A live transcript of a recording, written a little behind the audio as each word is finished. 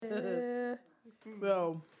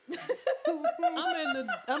So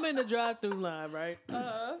I'm in the drive-through line, right?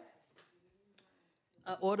 I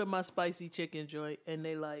ordered my spicy chicken joint, and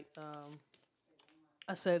they like,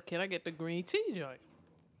 I said, "Can I get the green tea joint?"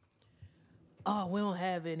 "Oh, we don't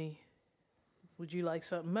have any. Would you like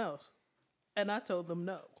something else?" And I told them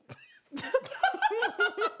no.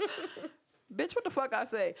 Bitch, what the fuck I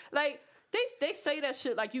say? Like, they say that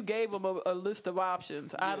shit like you gave them a list of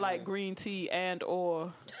options. I like green tea and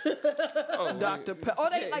or Dr. Pepper. Or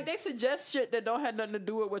they suggest shit that don't have nothing to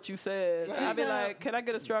do with what you said. I be like, can I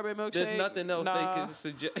get a strawberry milkshake? There's nothing else they can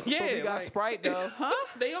suggest. Yeah, but we got Sprite though. Huh?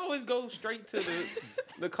 They always go straight to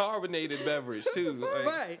the carbonated beverage too. Like,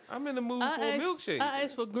 Right. I'm in the mood for a milkshake. I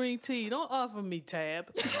asked for green tea. Don't offer me Tab.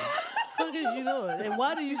 What the fuck is you doing? And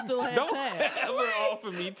why do you still have Don't Tab? ever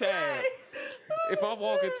offer me Tab. If I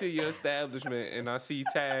walk into your establishment and I see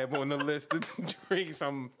Tab on the list of drinks,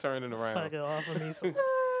 I'm turning around. Fucking offer me some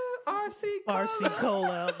RC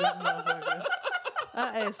Cola out this motherfucker.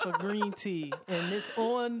 I asked for green tea, and it's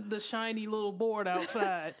on the shiny little board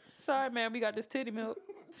outside. Sorry, man, we got this titty milk.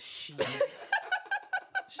 Shit.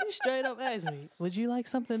 She straight up asked me, "Would you like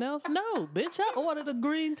something else?" No, bitch, I ordered a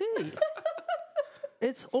green tea.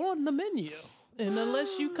 It's on the menu. And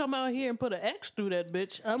unless you come out here and put an X through that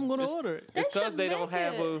bitch, I'm gonna order it. It's because they don't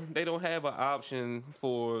have an option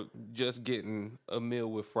for just getting a meal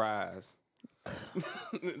with fries.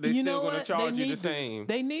 They still gonna charge you the same.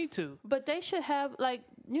 They need to. But they should have, like,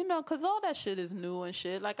 because all that shit is new and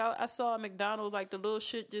shit. Like, I saw at McDonald's, like, the little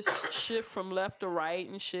shit just shift from left to right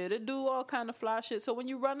and shit. It do all kind of fly shit. So when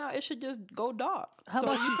you run out, it should just go dark. How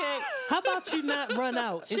about you not run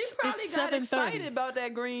out? She probably got excited about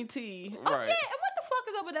that green tea. Right. Okay, and what the fuck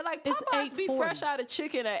is up with that? Like, It's Popeyes be 8:40. fresh out of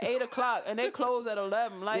chicken at 8 o'clock and they close at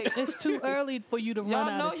 11. Like, It's too early for you to run y'all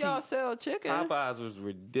out know of tea. y'all sell chicken. Popeyes was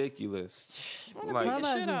ridiculous. Like,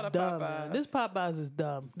 Popeyes shit out is of dumb, Popeyes. man. This Popeyes is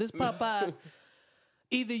dumb. This Popeye,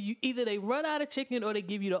 either they run out of chicken or they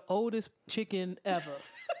give you the oldest chicken ever.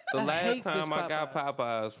 The I last hate this time I got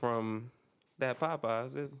Popeyes from that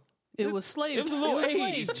Popeyes, It was slaves. it was a little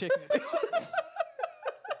slaves aged. chicken.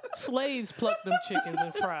 Slaves plucked them chickens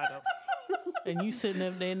and fried them. And you sitting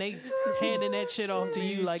up there and they handing that shit off to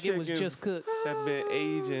you These like it was chickens just cooked. have been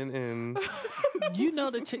aging and You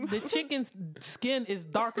know the chicken's skin is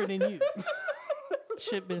darker than you.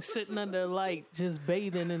 Shit been sitting under a light, just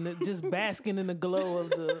bathing just basking in the glow of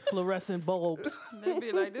the fluorescent bulbs. They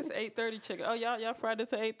be like, this 8:30 chicken. Oh, y'all fried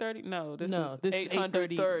this at 8:30? No, this is this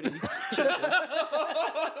 830.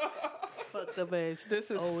 Fucked up ass. This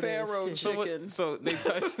is old ass Pharaoh shit. chicken. so they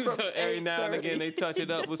touch so every now and again they touch it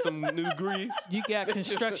up with some new grease. You got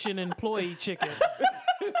construction employee chicken.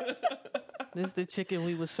 This is the chicken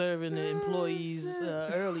we were serving the employees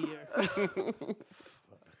earlier.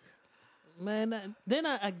 Man, then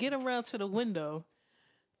I get around to the window,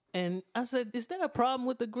 and I said, "Is there a problem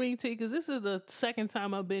with the green tea? Because this is the second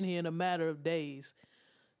time I've been here in a matter of days,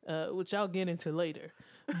 which I'll get into later.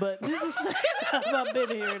 But this is the second time I've been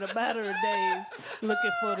here in a matter of days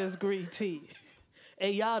looking for this green tea,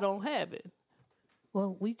 and y'all don't have it."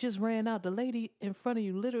 "Well, we just ran out. The lady in front of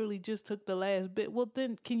you literally just took the last bit." "Well,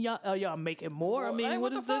 then are y'all making more?" I mean, Hey,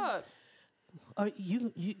 what is the fuck? Are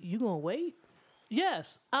you gonna wait?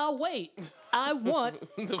 Yes, I'll wait. I want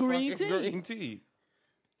The green fucking tea. green tea.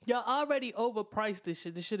 Y'all already overpriced this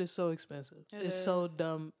shit. This shit is so expensive. It's is. so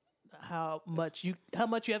dumb how much you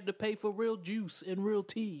have to pay for real juice and real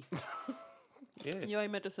tea. Yeah. You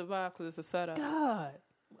ain't meant to survive because it's a setup. God.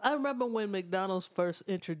 I remember when McDonald's first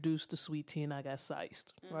introduced the sweet tea and I got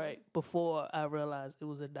sized, right? Before I realized it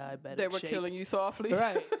was a diabetic They were shake. killing you softly.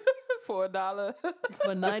 Right. For $1.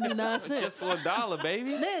 For 99 Just cents. for $1,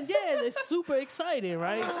 baby. Man, yeah, it's super exciting,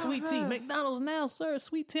 right? Sweet tea. McDonald's now serves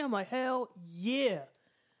sweet tea. I'm like, hell yeah.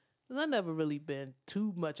 'Cause I've never really been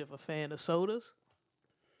too much of a fan of sodas.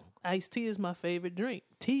 Iced tea is my favorite drink.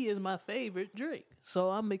 Tea is my favorite drink. So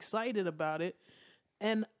I'm excited about it.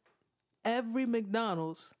 And every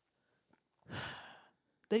McDonald's,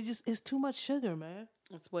 it's too much sugar, man.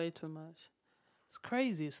 It's way too much. It's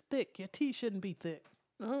crazy. It's thick. Your tea shouldn't be thick.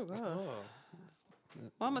 Oh, God.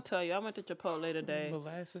 Well, I'm going to tell you, I went to Chipotle today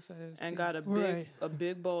Molasses ass and tea. got a Right.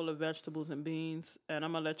 big bowl of vegetables and beans, and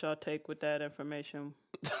I'm going to let y'all take with that information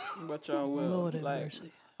what y'all will. Lord have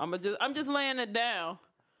mercy. I'm just laying it down.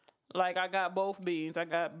 Like, I got both beans. I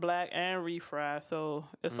got black and refried, so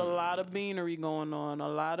it's a lot of beanery going on, a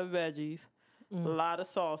lot of veggies, a lot of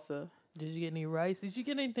salsa. Did you get any rice? Did you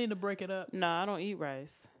get anything to break it up? Nah, I don't eat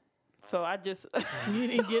rice. So I just... You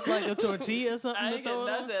didn't get like a tortilla or something? I to didn't get throw it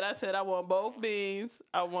on? nothing. I said I want both beans.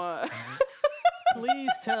 I want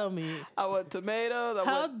Please tell me. I want tomatoes.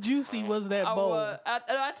 How juicy was that bowl?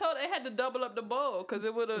 I told they had to double up the bowl because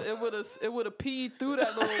it would have peed through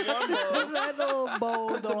that little one bowl. That little bowl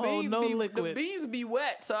don't hold no liquid. The beans be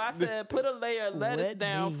wet, so I said put a layer of lettuce Wet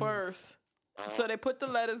down beans. first. So they put the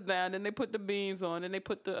lettuce down, then they put the beans on, then they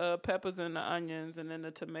put the peppers and the onions, and then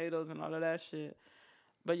the tomatoes and all of that shit.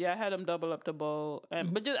 But yeah, I had them double up the bowl,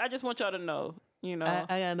 but I just want y'all to know, you know.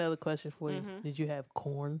 I got another question for you. Did you have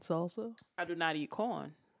corn salsa? I do not eat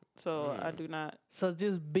corn, so I do not. So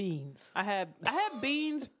just beans. I had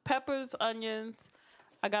beans, peppers, onions.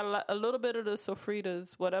 I got a little bit of the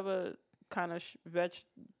sofritas, whatever kind of That's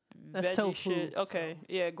veggie tofu, shit. Okay,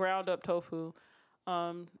 yeah, ground up tofu,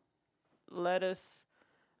 lettuce.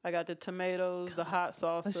 I got the tomatoes, the hot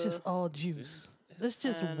salsa. That's just all juice. That's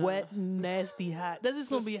just wet, nasty, hot. That's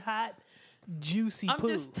just gonna be hot, juicy I'm poo.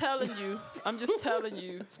 just telling you.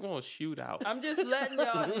 It's gonna shoot out. I'm just letting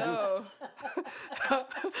y'all know.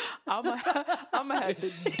 I'm gonna have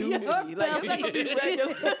to do me. Like, it's not gonna be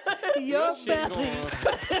regular. Your Shit belly.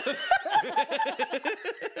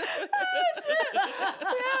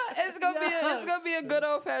 It's gonna be a good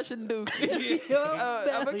old fashioned dookie.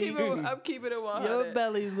 I'm keeping it 100. Your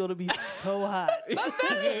belly is gonna be so hot. My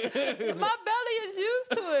belly is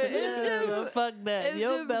used to it. It's just fuck that. it's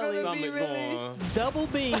Your just belly gonna be Stomach really. going. double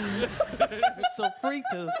beans,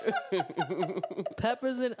 sofritas,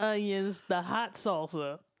 peppers and onions, the hot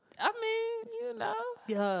salsa. I mean, you know,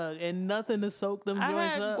 Yeah, and nothing to soak them I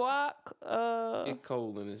joints had up. guac. And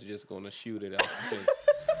Colin is just gonna shoot it out.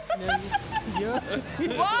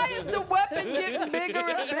 Why is the weapon getting bigger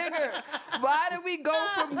and bigger? Why do we go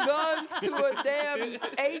from guns to a damn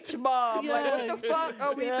H bomb? Like, what the fuck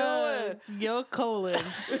are we doing? Your colon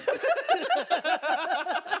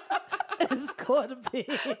is going to be.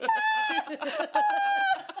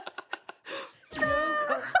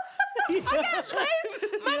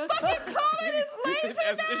 My fucking colon is laser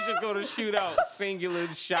It's just gonna shoot out singular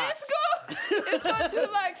shots. It's gonna do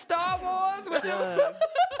like Star Wars with the,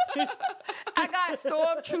 I got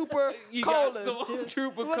Stormtrooper You colon. got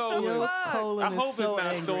Stormtrooper What the Colin. Your fuck? colon I is hope so it's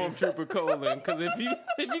not angry. Stormtrooper Colin, because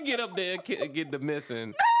if you get up there and get the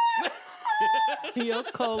missing, Your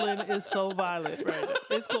colon is so violent right now.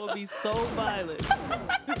 It's going to be so violent.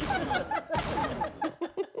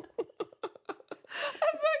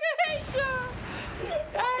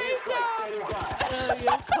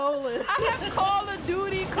 Your colon. I have Call of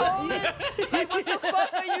Duty colon. Like, what the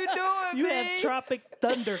fuck are you doing, You B? have Tropic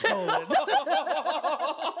Thunder colon.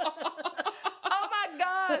 Oh my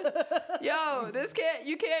god. Yo,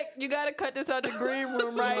 you gotta cut this out the green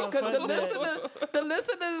room, right? Because the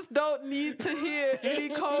listeners don't need to hear any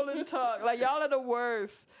colon talk. Like, y'all are the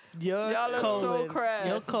worst. Your Y'all are colon, so crass.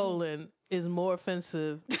 Your colon is more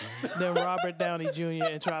offensive than Robert Downey Jr.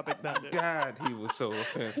 in Tropic Thunder. God, he was so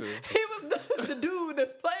offensive. He was the dude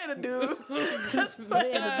that's playing the dude. There's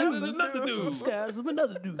another dude. Skies of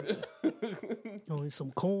another dude. Only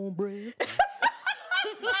some cornbread.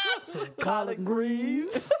 Some collard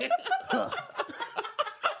greens. This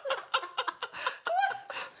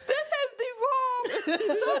has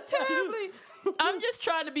devolved so terribly. I'm just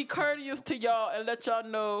trying to be courteous to y'all and let y'all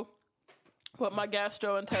know what my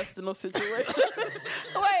gastrointestinal situation is.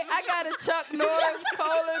 Wait, I got a Chuck Norris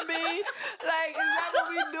calling me. Like, is that what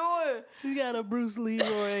we doing? She got a Bruce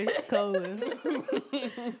Leroy colon.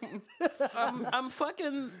 I'm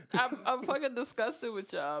fucking disgusted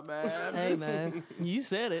with y'all, man. Hey, man. You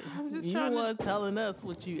said it. just You trying to- weren't telling us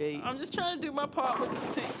what you ate. I'm just trying to do my part with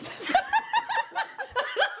the team.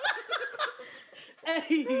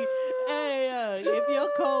 Hey, if your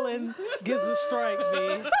colon gets a strike,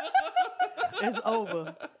 man, it's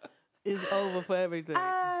over. It's over for everything.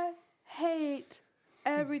 I hate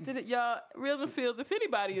everything that y'all Real and Fields. If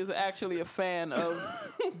anybody is actually a fan of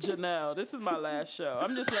Janelle, this is my last show.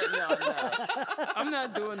 I'm just letting y'all know. I'm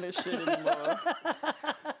not doing this shit anymore.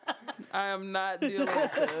 I am not dealing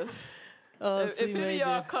with this. If any of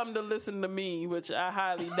y'all come to listen to me, which I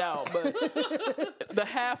highly doubt, but the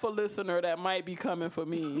half a listener that might be coming for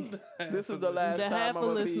me, this is the last the time half I'm a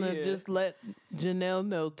gonna listener, be here. just let Janelle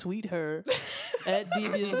know. Tweet her at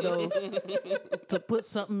Devious Dose to put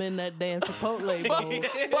something in that damn Chipotle bowl.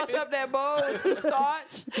 What's up that bowl? Some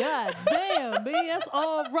starch? God damn, man, that's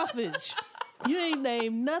all roughage. You ain't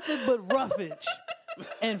named nothing but roughage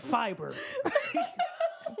and fiber.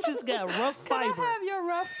 Just got rough Can fiber. I have your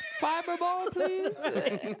rough fiber bowl, please?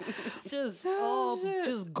 Just shit.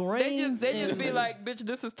 just grains. They just and- be like, bitch,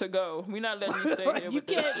 this is to go. We not letting you stay here you with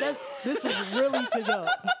this can't. shit. This is really to go.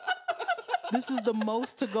 This is the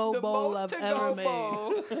most to go The bowl most I've to ever go made.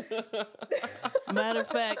 bowl. Matter of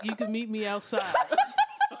fact, you can meet me outside.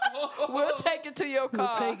 We'll take it to your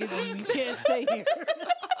car. We'll take it. You can't stay here.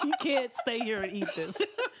 You can't stay here and eat this.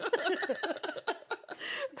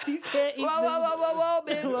 You can't eat Whoa,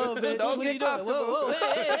 this. bitch. Whoa, bitch. Don't What get are you doing? comfortable. Whoa,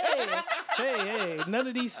 hey. None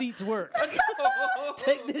of these seats work.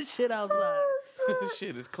 Take this shit outside. This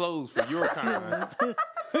shit is closed for your kind.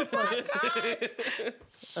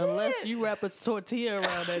 Unless you wrap a tortilla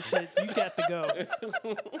around that shit, you got to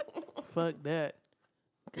go. Fuck that.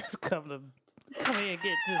 Just come here and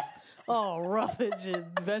get this all roughage and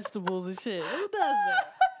vegetables and shit. Who does that?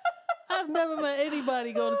 I've never met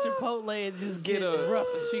anybody go to Chipotle and just get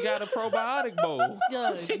roughage. She got a probiotic bowl.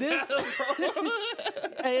 Yo,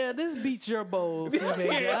 this beats your bowl,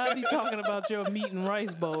 C-Baby. I be talking about your meat and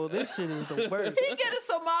rice bowl. This shit is the worst. He get a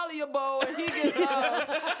Somalia bowl and he gets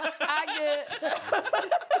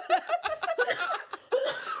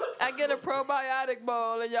I get a probiotic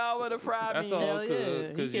bowl and y'all want to fry That's me. all Hell yeah.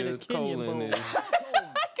 because You get a your Kenyan colon bowl. is.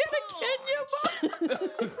 I get a Kenya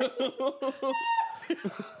bowl.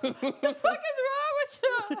 The fuck is wrong with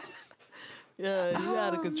y'all? Yeah, you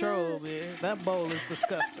out of control, man. That bowl is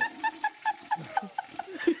disgusting.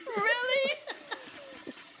 Really?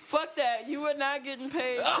 Fuck that. You are not getting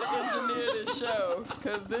paid to engineer this show.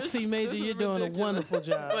 C-Major, you're doing a wonderful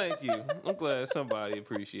job. Thank you. I'm glad somebody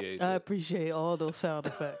appreciates I it. appreciate all those sound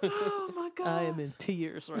effects. Oh my God. I am in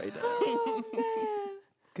tears right now. Oh man.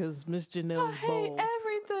 Because Miss I Janelle's hate bowl.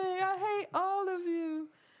 everything. I hate all of you.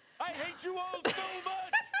 I hate you all so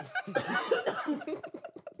much.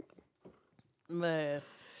 Man.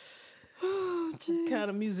 What kind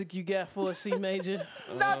of music you got for us, C-Major?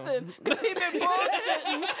 Nothing. Because he been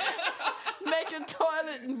bullshitting, making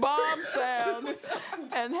toilet and bomb sounds,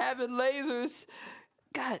 and having lasers.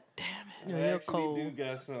 God damn it. Yeah, you're cold.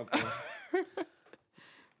 got something.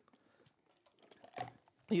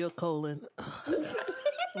 You're colon.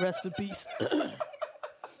 Rest in peace.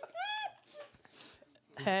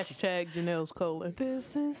 Hashtag Janelle's colon.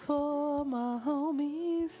 This is for my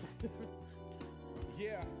homies.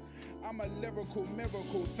 Yeah. I'm a lyrical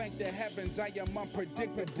miracle. Thank the heavens I am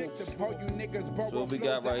unpredictable. All you niggas borrow So we flows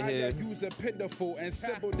got right that I here. use are pitiful and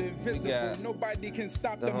simple invisible. got Nobody can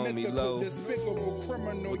stop the the homie mythical, Low despicable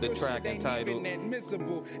criminal. with the Your track shit ain't entitled even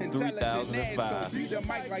admissible. Intelligent ass, 3005. so beat the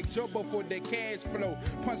mic like Jobo for the cash flow.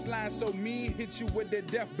 Punchline so mean, hit you with the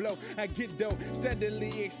death blow. I get dope,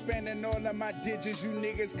 steadily expanding all of my digits. You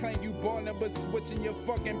niggas claim you ballin', but switching your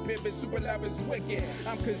fucking pivot. Super love is wicked.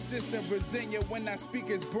 I'm consistent, resilient when I speak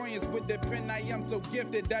is brilliance. With the pen I am so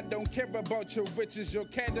gifted, I don't care about your riches. Your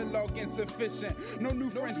catalog insufficient. No new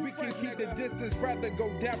friends, we can keep the distance. Rather go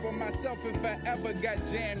dabble myself if I ever got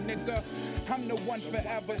jammed, nigga. I'm the one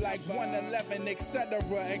forever, like 111, etc.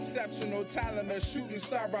 Exceptional talent, a shooting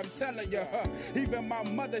star, I'm telling you. Even my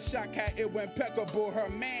mother shot cat, it went impeccable. Her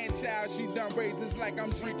man child, she done raised, it's like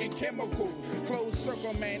I'm drinking chemicals. Closed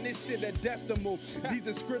circle, man, this shit a decimal. These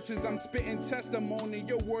are scriptures, I'm spitting testimony.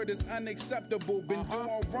 Your word is unacceptable. Been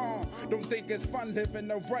doing wrong, don't think it's fun living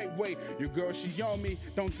the right way. Your girl, she on me,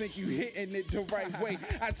 don't think you hitting it the right way.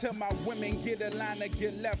 I tell my women, get a line or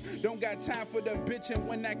get left. Don't got time for the bitching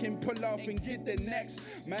when I can pull off and get the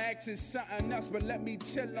next. My ex is something else, but let me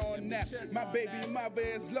chill on that. My baby mother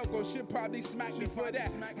is local, she'll probably smack me for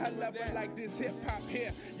that. I love her like this hip hop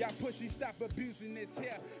here. Y'all pussy, stop abusing this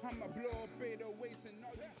here. I'ma blow up 808s and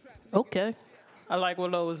all you trap. Okay. I like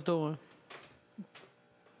what Lo is doing.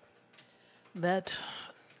 That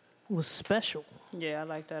was special. Yeah, I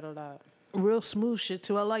like that a lot. Real smooth shit,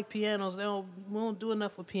 too. I like pianos. We don't do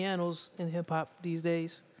enough with pianos in hip-hop these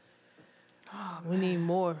days. We need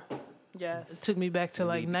more. Yes. It took me back to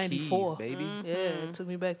like Keys, 94. baby. Yeah, it took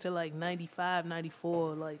me back to like 95,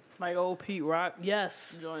 94. Like, Like old Pete Rock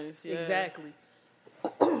yes. joints. Yeah. Exactly.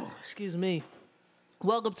 Excuse me.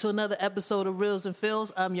 Welcome to another episode of Reels and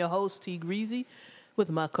Fills. I'm your host, T Greasy, with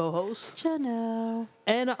my co-host, Janelle.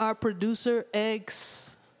 and our producer,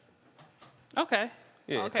 Eggs. Okay.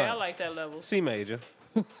 Yeah, okay, fine. I like that level. C major.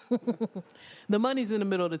 The money's in the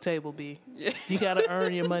middle of the table, B. You got to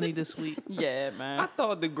earn your money this week. Yeah, I man.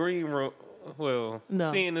 thought the green room. Well,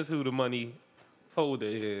 No. seeing as who the money holder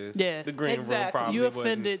is, Yeah, the green room exactly. probably You wasn't-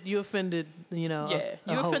 offended, you know, Yeah,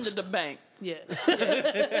 a you offended host. the bank. Yeah.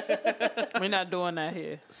 We're not doing that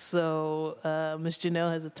here. So Miss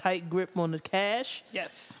Janelle has a tight grip on the cash,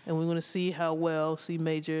 Yes. and we're going to see how well C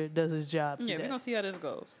Major does his job Yeah, today. we're gonna see how this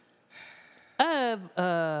goes. I have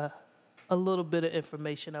a little bit of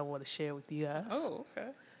information I want to share with you guys. Oh, okay.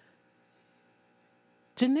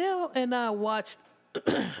 Janelle and I watched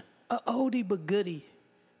a oldie but goodie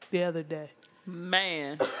the other day.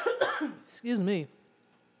 Man. Excuse me.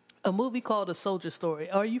 A movie called A Soldier Story.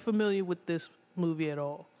 Are you familiar with this movie at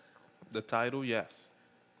all? The title, yes.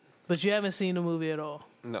 but you haven't seen the movie at all.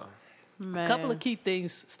 No. Man. A couple of key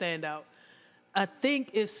things stand out. I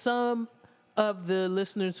think if some of the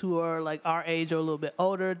listeners who are like our age or a little bit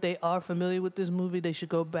older, they are familiar with this movie, they should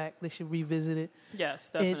go back. They should revisit it. Yes,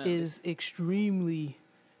 definitely. It is extremely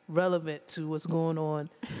relevant to what's going on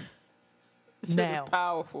now. It's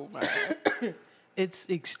powerful, man. It's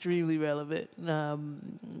extremely relevant.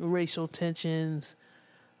 Racial tensions.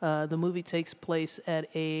 The movie takes place at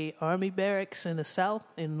a army barracks in the South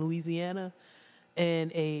in Louisiana,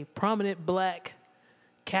 and a prominent black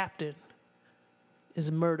captain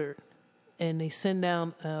is murdered. And they send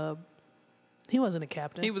down. He wasn't a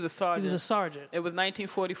captain. He was a sergeant. He was a sergeant. It was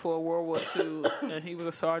 1944, World War II, and he was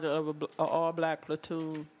a sergeant of an all-black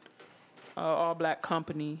platoon, all-black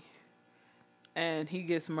company, and he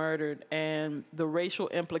gets murdered. And the racial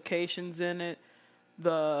implications in it,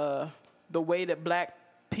 the way that black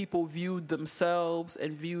people viewed themselves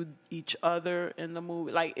and viewed each other in the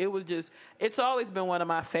movie, like it was just, it's always been one of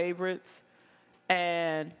my favorites,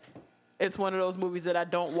 and it's one of those movies that I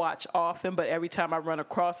don't watch often, but every time I run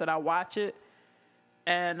across it, I watch it.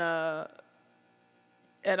 And I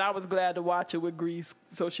was glad to watch it with Grease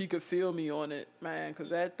so she could feel me on it, man,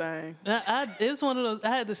 because that thing. It was one of those.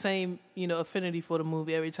 I had the same, affinity for the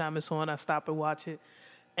movie. Every time it's on, I stop and watch it,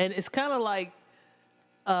 and it's kind of like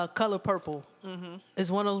Color Purple. Mm-hmm.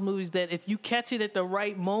 It's one of those movies that if you catch it at the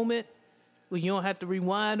right moment, when you don't have to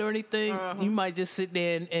rewind or anything, you might just sit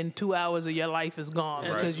there and 2 hours of your life is gone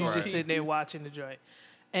because you just sitting there watching the joint.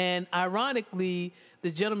 And ironically,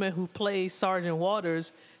 the gentleman who plays Sergeant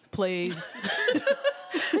Waters plays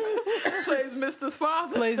Mr.'s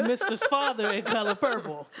father. Plays Mr.'s father in Color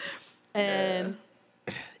Purple. And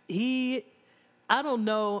I don't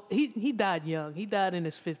know, he died young. He died in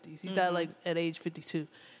his 50s. He died like at age 52.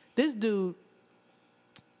 This dude,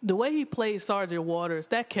 the way he played Sergeant Waters,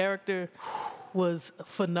 that character was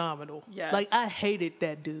phenomenal. Yes. Like, I hated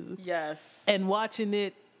that dude. Yes. And watching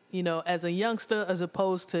it, as a youngster, as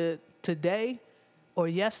opposed to today or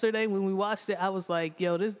yesterday when we watched it, I was like,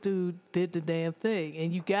 yo, this dude did the damn thing.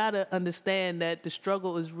 And you gotta understand that the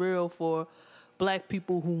struggle is real for black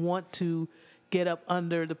people who want to get up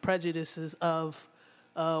under the prejudices of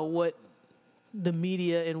what the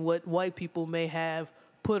media and what white people may have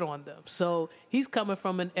put on them. So he's coming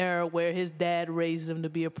from an era where his dad raised him to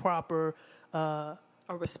be a proper a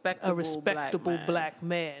respectable black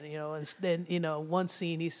man, and then one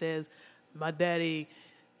scene he says, my daddy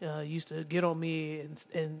used to get on me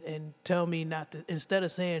and tell me not to, instead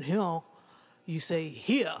of saying him, you say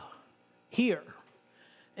here,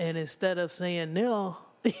 and instead of saying no,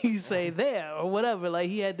 you say there or whatever. Like,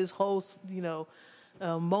 he had this whole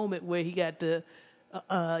moment where he got to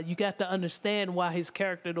you got to understand why his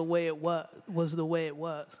character the way it was the way it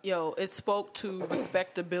was. Yo, it spoke to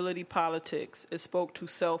respectability politics. It spoke to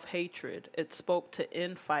self-hatred. It spoke to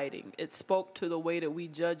infighting. It spoke to the way that we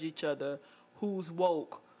judge each other. Who's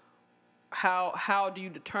woke? How do you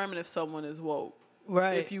determine if someone is woke?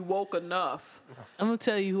 Right. If you woke enough. I'm gonna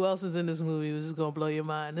tell you who else is in this movie, which is gonna blow your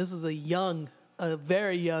mind. This was a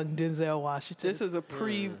very young Denzel Washington. This is a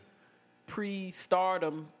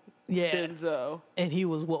pre-stardom Denzel. And he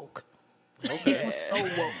was woke. Okay. He was so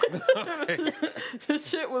woke. This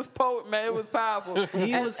shit was potent, man. It was powerful.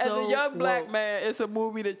 As a young black man, it's a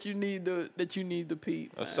movie that you need to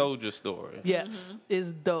peep. A soldier story. Yes,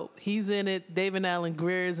 it's dope. He's in it. David Alan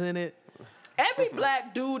Grier's in it. Every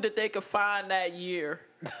black dude that they could find that year.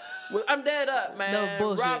 I'm dead up, man. No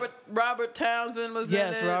bullshit. Robert Townsend was in it.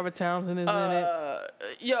 Yes, Robert Townsend is in it.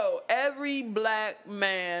 Yo, every black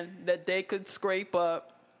man that they could scrape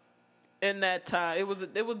up in that time. It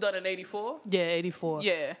was done in 84? Yeah, 84.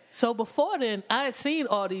 Yeah. So before then, I had seen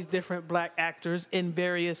all these different black actors in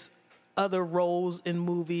various other roles in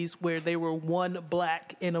movies where they were one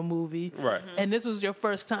black in a movie. Right. And this was your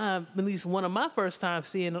first time, at least one of my first times,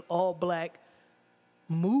 seeing an all black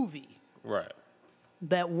movie. Right.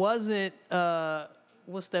 That wasn't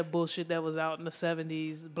what's that bullshit that was out in the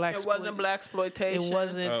 70s? It wasn't blaxploitation. It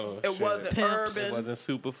wasn't. It wasn't Pimps. urban. It wasn't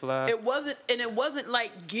Superfly. It wasn't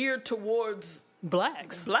like geared towards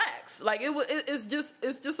blacks. Like it's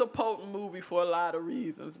just a potent movie for a lot of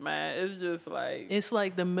reasons, man. It's just like it's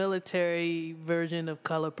like the military version of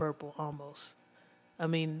Color Purple almost. I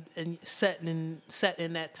mean, and set in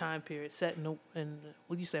that time period, set in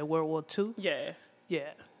what do you say, World War II? Yeah. Yeah.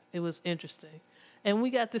 It was interesting. And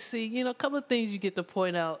we got to see, a couple of things you get to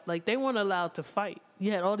point out. Like, they weren't allowed to fight.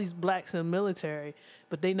 You had all these blacks in the military,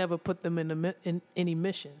 but they never put them in any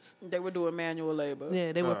missions. They were doing manual labor.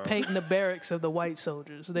 Yeah, they were painting the barracks of the white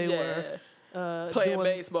soldiers. They were Playing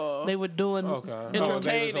baseball. They were doing Okay. They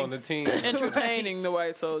was on the team. entertaining the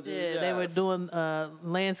white soldiers. Yeah, they were doing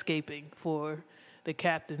landscaping for the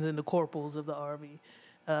captains and the corporals of the army.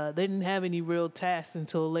 They didn't have any real tasks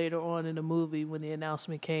until later on in the movie when the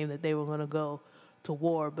announcement came that they were going to go to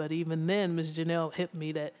war. But even then, Miss Janelle hit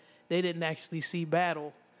me that they didn't actually see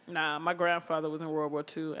battle. Nah, my grandfather was in World War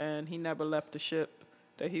II, and he never left the ship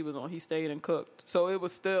that he was on. He stayed and cooked. So it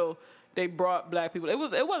was still, they brought black people. It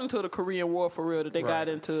wasn't until the Korean War for real that they got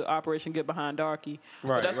into Operation Get Behind Darky.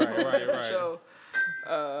 Right, But that's a whole different show.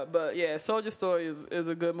 But yeah, Soldier Story is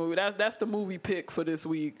a good movie. That's the movie pick for this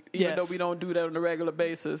week. Even though we don't do that on a regular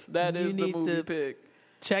basis, that is the movie pick.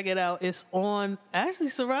 Check it out. It's on, actually,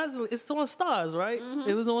 surprisingly, it's on Stars, right? Mm-hmm.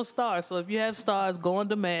 It was on Stars. So if you have Stars, go on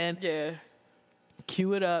demand. Yeah.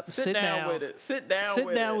 Cue it up. Sit down with it. Sit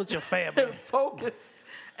down with your family. Focus.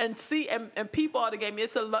 And see, and people are the game.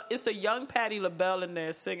 It's a young Patti LaBelle in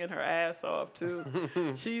there singing her ass off too.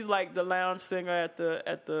 She's like the lounge singer at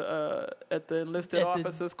the enlisted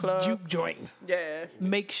officers club, juke joint. Yeah,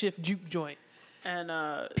 makeshift juke joint. And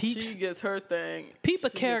she gets her thing. Peep a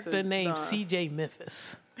character named C.J.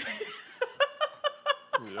 Memphis.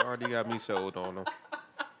 You already got me sold on him.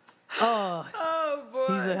 Oh boy,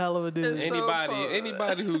 he's a hell of a dude.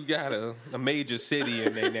 Anybody who got a major city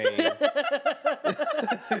in their name,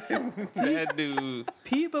 that dude.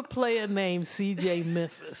 People player named C.J.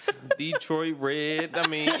 Memphis. Detroit Red. I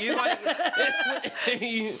mean, you like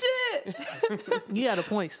shit. You got a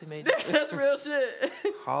point, Steve. That's real shit.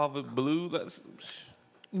 Harvard Blue. That's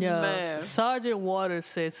Man. Sergeant Waters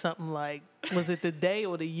said something like, "Was it the day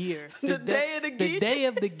or the year? The day of the Geechee. The day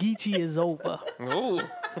of the Geechee is over." Oh.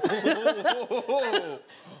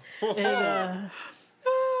 And,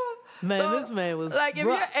 man, this man was like, if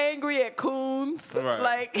you're angry at Coons,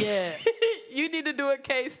 like, you need to do a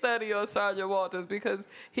case study on Sergeant Waters because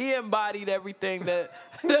he embodied everything that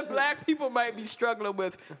black people might be struggling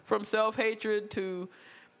with, from self-hatred to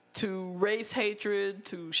race hatred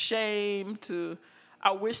to shame to I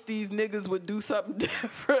wish these niggas would do something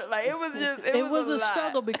different. Like, it was just, it was a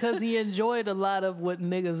struggle because he enjoyed a lot of what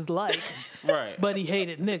niggas like. Right. But he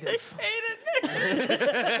hated niggas. He hated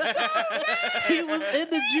niggas. He was in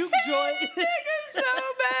the juke joint. Niggas so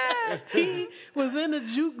bad. He was in the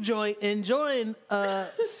juke joint enjoying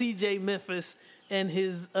C.J. Memphis and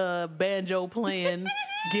his banjo playing,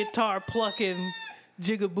 guitar plucking,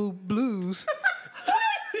 jigaboo blues.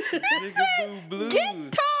 Jigaboo Blues.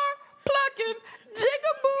 Guitar plucking.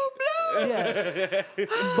 Jigaboo Blue. Yes.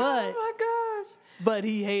 Oh my gosh. But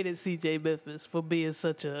he hated C.J. Memphis for being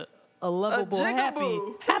such a lovable, happy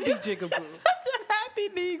jigaboo. Such a happy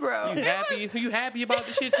Negro. You happy about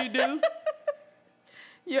the shit you do?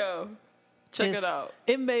 Yo, check it out.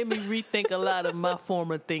 It made me rethink a lot of my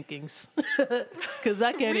former thinkings. Because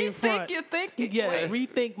I can't even front. Rethink your thinking. Yeah,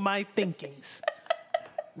 rethink my thinkings.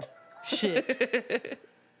 Shit.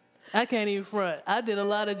 I can't even front. I did a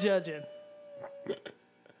lot of judging.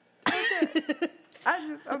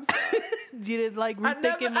 I'm sorry. You didn't like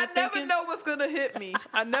rethinking my thinking? I never know what's gonna hit me.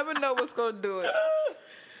 I never know what's gonna do it.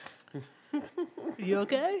 You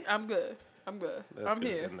okay? I'm good. I'm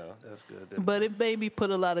here. No, that's good. But it made me put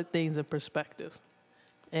a lot of things in perspective.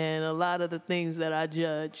 And a lot of the things that I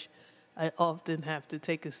judge, I often have to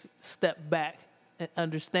take a step back and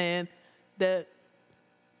understand that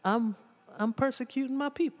I'm persecuting my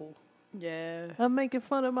people. Yeah. I'm making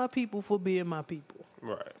fun of my people for being my people.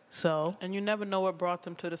 Right. So. And you never know what brought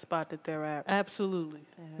them to the spot that they're at. Absolutely.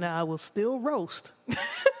 Yeah. Now, I will still roast,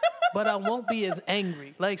 but I won't be as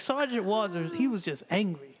angry. Like Sergeant Waters, he was just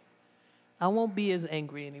angry. I won't be as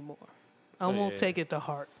angry anymore. I won't take it to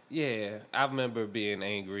heart. Yeah. I remember being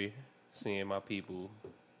angry, seeing my people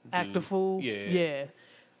act a fool. Yeah.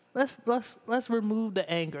 Let's remove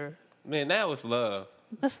the anger. Man, that was love.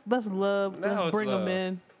 Let's love. Let's bring them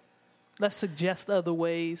in. Let's suggest other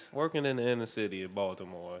ways. Working in the inner city of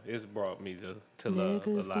Baltimore, it's brought me to love a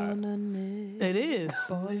lot. It is.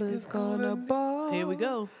 Ballers gonna ball. Here we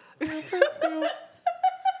go.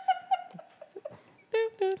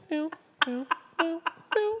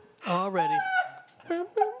 Already.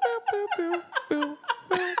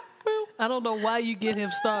 I don't know why you get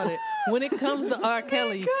him started. When it comes to R.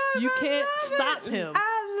 Kelly, you can't stop him.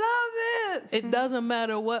 I love it. It doesn't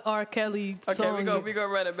matter what R. Kelly song. Okay, we gonna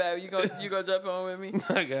run it back. You gonna jump on with me?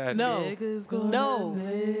 I got you. No.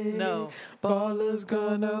 Ballers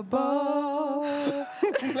gonna ball.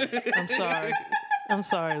 I'm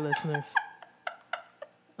sorry, listeners.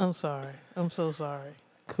 I'm sorry. I'm so sorry.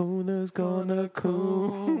 Cooners gonna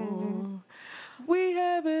coon. We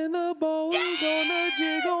having a ball. We gonna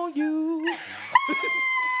jig on you.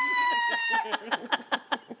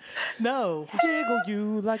 No. Jiggle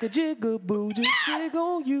you like a jigaboo, just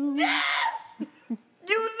jiggle you. Yes!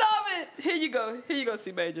 You love it. Here you go,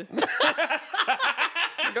 C Major.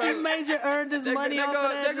 C Major earned his money off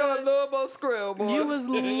of that. There go a little more skrill, boy.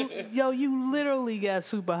 You literally got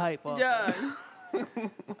super hype off. Yeah.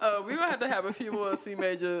 We're gonna have to have a few more C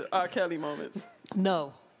Major R. Kelly moments.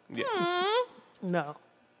 No. Yes. No.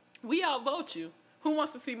 We outvote you. Who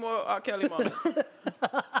wants to see more R. Kelly moments?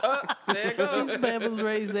 There it goes. These Bama's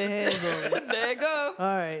raised their hands on it. There you go. All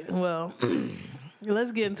right. Well,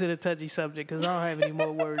 let's get into the touchy subject because I don't have any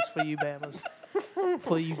more words for you Bama's.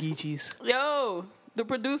 For you Geechies. Yo, the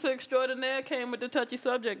producer extraordinaire came with the touchy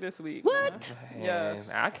subject this week. What? Yes.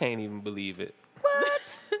 Man, I can't even believe it.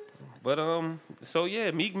 What? But so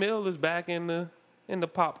yeah, Meek Mill is back in the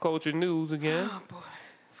pop culture news again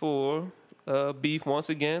for beef once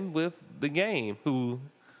again with The Game, who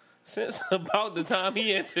since about the time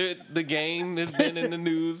he entered the game has been in the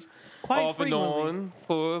news Quite off frequently. and on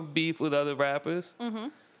for beef with other rappers. Mm-hmm.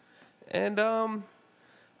 And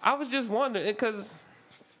I was just wondering because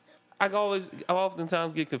I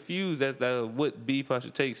oftentimes get confused as to what beef I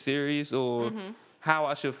should take serious or how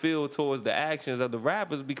I should feel towards the actions of the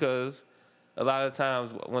rappers, because a lot of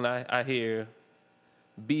times when I hear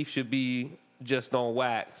beef should be just on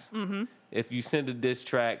wax. Mm-hmm. If you send a diss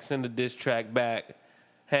track back,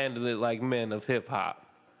 handle it like men of hip hop.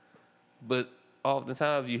 But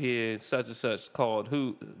oftentimes you hear such and such called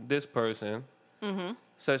this person,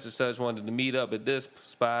 such and such wanted to meet up at this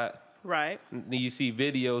spot. Right. You see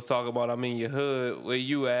videos talk about I'm in your hood, where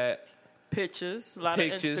you at. Pictures, a lot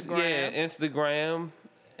Pictures, of Instagram. yeah, Instagram,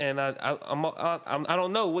 and I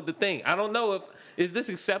don't know what to think. I don't know if is this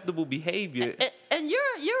acceptable behavior. And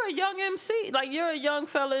you're a young MC, like you're a young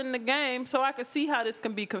fella in the game, so I can see how this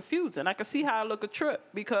can be confusing. I can see how I look a trip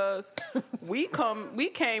because we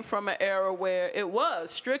came from an era where it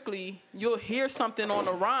was strictly you'll hear something on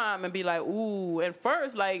a rhyme and be like, ooh, and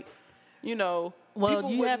first like, you know. Well,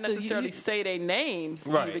 people you wouldn't have to- necessarily you- say their names.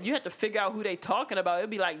 Right. Even. You had to figure out who they talking about. It'd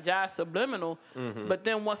be like Jai Subliminal. Mm-hmm. But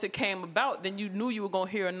then once it came about, then you knew you were going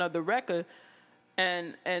to hear another record.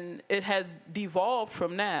 And it has devolved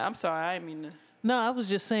from that. I'm sorry, I didn't mean to. No, I was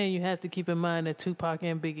just saying you have to keep in mind that Tupac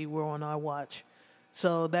and Biggie were on our watch.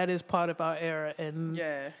 So that is part of our era, and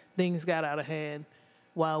Yeah. things got out of hand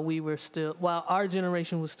while our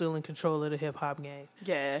generation was still in control of the hip hop game.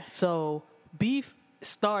 Yeah. So beef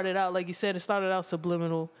started out, like you said, it started out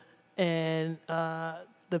subliminal, and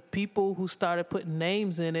the people who started putting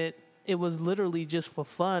names in it, it was literally just for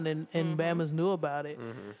fun, and Bama's knew about it.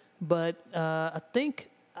 But I think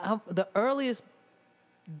the earliest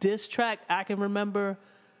diss track I can remember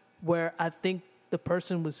where I think the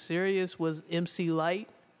person was serious was MC Lyte.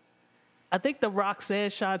 I think the Roxanne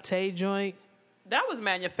Shante joint. That was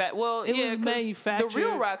manufactured. Well, It yeah, was 'cause manufactured. The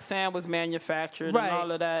real Roxanne was manufactured Right. and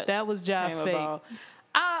all of that. That was Jai came Fake. about.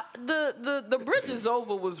 The Bridge is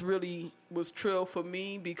Over was trill for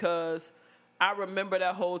me because I remember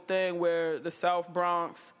that whole thing where the South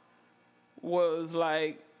Bronx was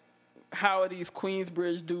like, how are these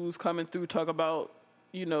Queensbridge dudes coming through talk about,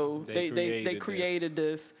 you know, they created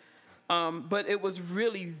this. But it was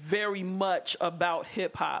really very much about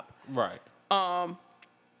hip hop. Right.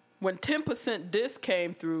 When 10% Disc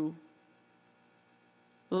came through,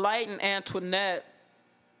 Light and Antoinette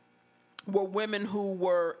were women who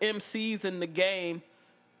were MCs in the game,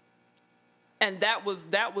 and that was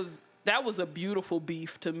a beautiful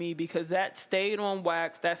beef to me because that stayed on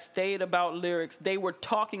wax, that stayed about lyrics. They were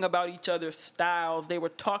talking about each other's styles, they were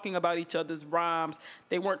talking about each other's rhymes.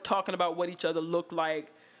 They weren't talking about what each other looked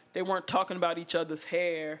like. They weren't talking about each other's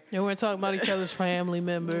hair. They weren't talking about each other's family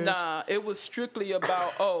members. Nah, it was strictly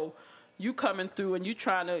about you coming through and you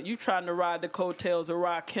trying to ride the coattails of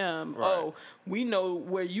Rakim. Right. Oh, we know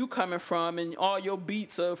where you coming from and all your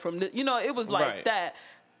beats are from this. You know, it was like Right. that.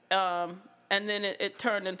 And then it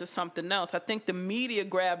turned into something else. I think the media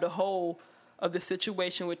grabbed a hold of the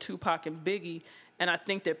situation with Tupac and Biggie, and I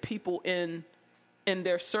think that people in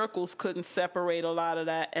their circles couldn't separate a lot of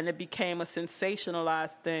that, and it became a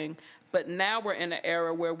sensationalized thing. But now we're in an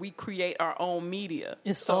era where we create our own media.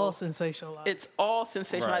 It's all sensationalized. It's all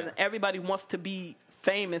sensationalized. Right. And everybody wants to be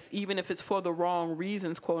famous, even if it's for the wrong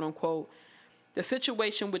reasons, quote unquote. The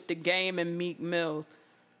situation with The Game and Meek Mill.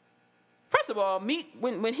 First of all, Meek,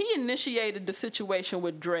 when he initiated the situation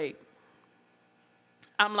with Drake,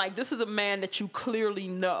 I'm like, this is a man that you clearly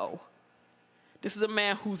know. This is a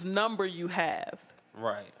man whose number you have.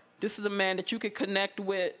 Right. This is a man that you could connect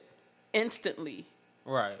with instantly.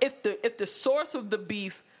 Right. If the source of the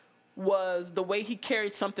beef was the way he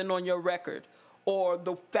carried something on your record, or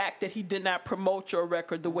the fact that he did not promote your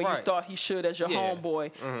record the way you Right. thought he should as your Yeah.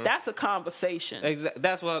 homeboy. That's a conversation. Exactly.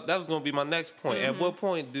 That was going to be my next point. At what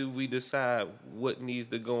point do we decide what needs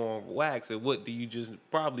to go on wax, and what do you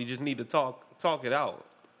probably just need to talk it out?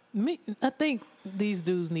 I think these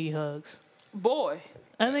dudes need hugs. Boy.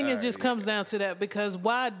 I think it just comes down to that, because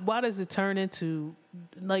why does it turn into,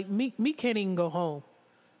 like, me can't even go home.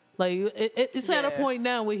 Like, it's at a Yeah. point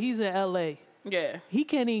now where he's in L.A. Yeah. He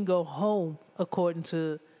can't even go home according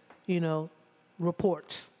to,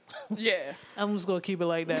 reports. Yeah. I'm just going to keep it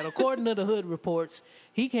like that. According to the hood reports,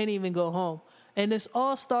 he can't even go home. And this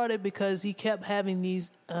all started because he kept having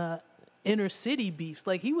these inner city beefs.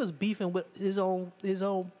 Like, he was beefing with his own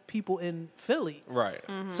people in Philly. Right.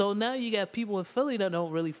 So now you got people in Philly that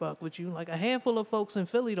don't really fuck with you. Like, a handful of folks in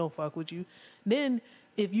Philly don't fuck with you. Then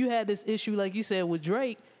if you had this issue, like you said, with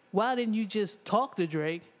Drake, why didn't you just talk to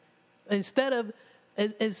Drake instead of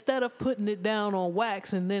putting it down on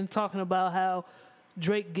wax and then talking about how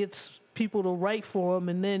Drake gets people to write for him,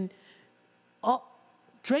 and then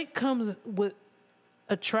Drake comes with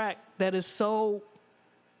a track that is so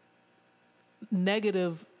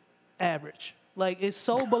negative average. Like, it's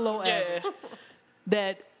so below average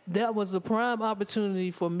that was a prime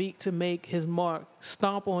opportunity for Meek to make his mark,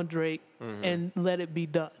 stomp on Drake, and let it be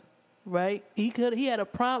done. Right? He had a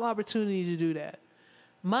prime opportunity to do that.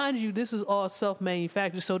 Mind you, this is all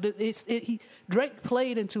self-manufactured, so Drake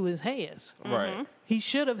played into his hands. Right. He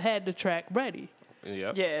should have had the track ready,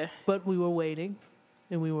 Yep. Yeah. but we were waiting,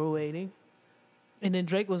 and we were waiting, and then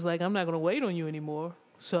Drake was like, "I'm not going to wait on you anymore,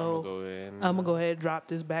 so I'm gonna go ahead and drop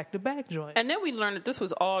this back-to-back joint." And then we learned that this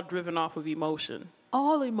was all driven off of emotion.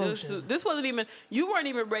 All emotion. This wasn't even, you weren't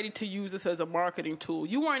even ready to use this as a marketing tool.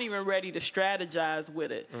 You weren't even ready to strategize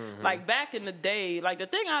with it. Like, back in the day, like, the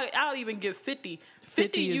thing I'll even give 50.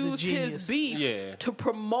 50 is a used genius. his beef to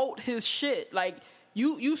promote his shit. Like,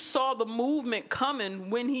 you saw the movement coming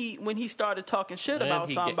when he started talking shit about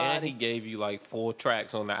somebody. And he gave you like 4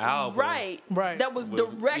 tracks on the album. Right. That was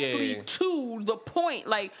directly yeah. to the point.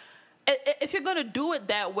 Like, if you're gonna do it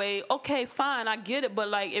that way, okay, fine, I get it. But,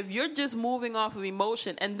 like, if you're just moving off of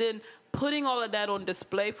emotion and then putting all of that on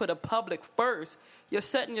display for the public first, you're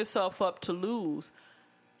setting yourself up to lose.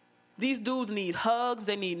 These dudes need hugs.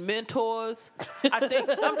 They need mentors. I think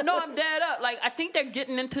I'm dead up. Like, I think they're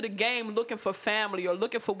getting into the game looking for family or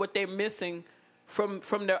looking for what they're missing from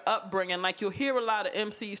their upbringing. Like, you'll hear a lot of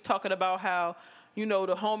MCs talking about how, the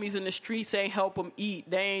homies in the streets ain't help them eat.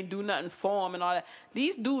 They ain't do nothing for them and all that.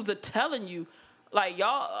 These dudes are telling you, like,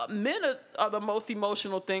 y'all, men are the most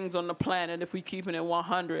emotional things on the planet if we keeping it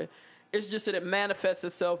 100. It's just that it manifests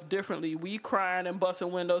itself differently. We crying and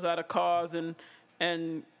busting windows out of cars and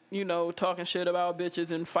talking shit about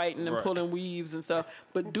bitches and fighting and pulling weaves and stuff.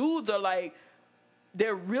 But dudes are like,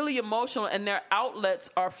 they're really emotional and their outlets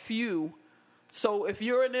are few. So if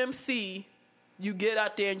you're an MC, you get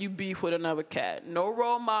out there and you beef with another cat. No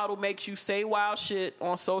role model makes you say wild shit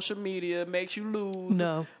on social media, makes you lose.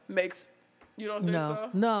 No. You don't think so?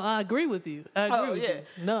 No, I agree with you. You.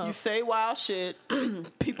 No. You say wild shit.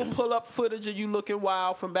 People pull up footage of you looking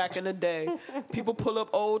wild from back in the day. People pull up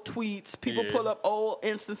old tweets. People pull up old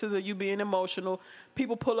instances of you being emotional.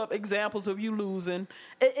 People pull up examples of you losing.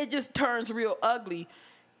 It just turns real ugly.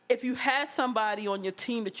 If you had somebody on your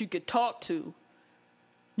team that you could talk to,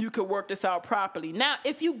 you could work this out properly. Now,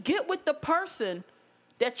 if you get with the person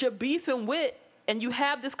that you're beefing with and you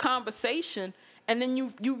have this conversation and then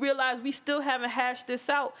you realize we still haven't hashed this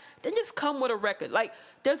out, then just come with a record. Like,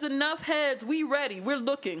 there's enough heads. We ready. We're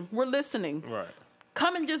looking. We're listening. Right.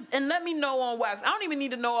 Come and let me know on wax. I don't even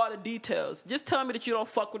need to know all the details. Just tell me that you don't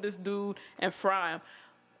fuck with this dude and fry him.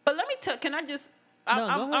 But let me can I just,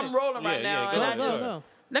 I'm rolling right now. Go.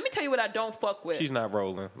 Let me tell you what I don't fuck with. She's not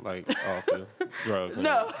rolling, like, off the drugs.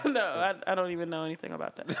 No, I don't even know anything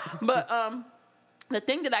about that. But the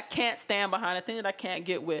thing that I can't stand behind, the thing that I can't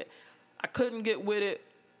get with, I couldn't get with it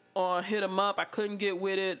on Hit 'Em Up. I couldn't get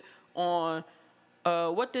with it on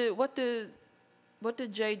what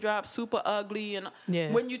did Jay drop? Super Ugly. And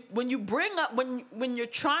when you bring up when you're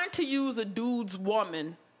trying to use a dude's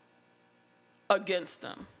woman against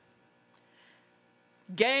them,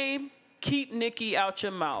 Game, keep Nicki out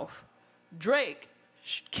your mouth. Drake,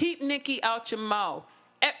 keep Nicki out your mouth.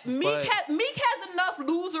 Meek has enough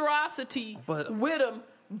loserosity with him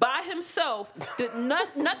by himself that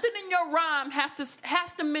nothing in your rhyme has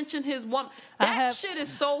to mention his woman. That shit is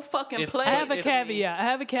so fucking plain. I have a caveat. I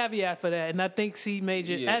have a caveat for that, and I think C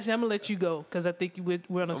Major. Yeah. Actually, I'm gonna let you go because I think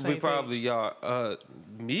we're on the same page. We probably are.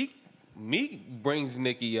 Meek brings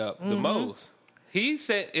Nicki up the most. He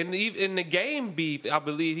said in the Game beef, I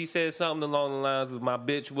believe he said something along the lines of "My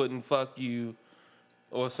bitch wouldn't fuck you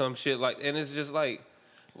or some shit like, and it's just like,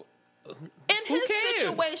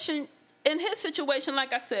 In his situation,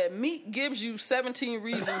 like I said, Meek gives you 17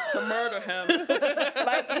 reasons to murder him.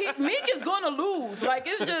 Like Meek is gonna lose. Like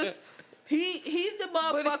it's just he's the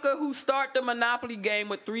motherfucker who start the Monopoly game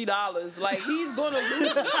with $3. Like he's gonna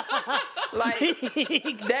lose. Like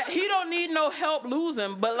that he don't need no help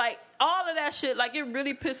losing. But like all of that shit, like it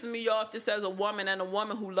really pisses me off just as a woman and a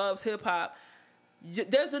woman who loves hip hop.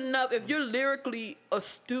 There's enough, if you're lyrically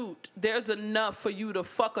astute, there's enough for you to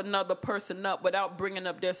fuck another person up without bringing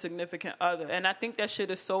up their significant other. And I think that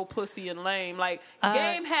shit is so pussy and lame. Like,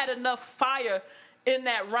 Game had enough fire in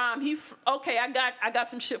that rhyme. I got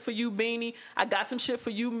some shit for you, Beanie. I got some shit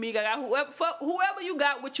for you, Meek. I got whoever you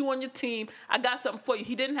got with you on your team, I got something for you.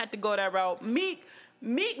 He didn't have to go that route.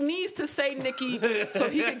 Meek needs to say Nicki so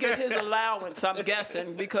he can get his allowance, I'm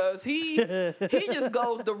guessing, because he just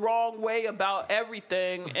goes the wrong way about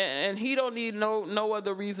everything, and he don't need no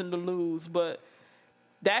other reason to lose. But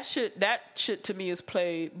that shit to me is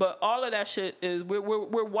played. But all of that shit is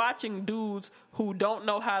we're watching dudes who don't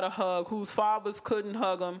know how to hug, whose fathers couldn't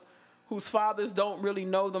hug them, whose fathers don't really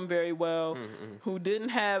know them very well, who didn't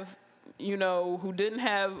have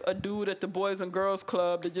a dude at the Boys and Girls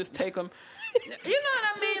Club to just take them. You know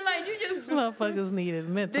what I mean? Like, you just... Motherfuckers needed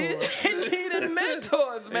mentors. They needed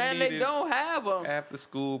mentors, man. They don't have them. After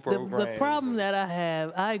school programs. The problem that I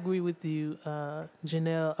have, I agree with you,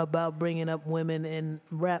 Janelle, about bringing up women in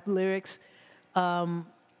rap lyrics. But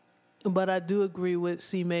I do agree with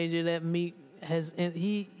C Major that Meek has...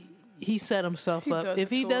 He set himself up. If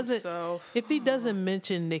he doesn't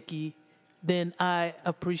mention Nicki, then I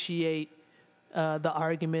appreciate the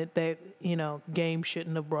argument that, Game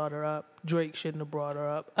shouldn't have brought her up, Drake shouldn't have brought her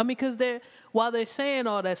up. I mean, because while they're saying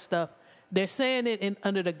all that stuff, they're saying it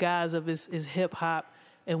under the guise of is hip hop,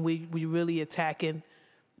 and we really attacking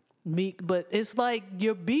Meek. But it's like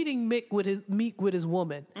you're beating Meek with his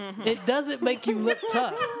woman. Mm-hmm. It doesn't make you look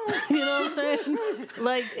tough. You know what I'm saying?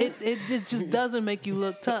 Like it just doesn't make you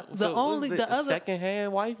look tough. The other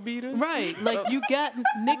secondhand wife beater, right? Like you got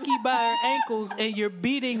Nicki by her ankles, and you're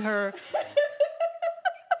beating her.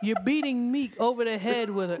 You're beating Meek over the head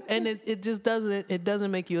with her, and it just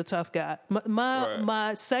doesn't make you a tough guy.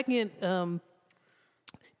 My second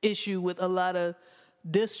issue with a lot of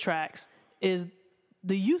diss tracks is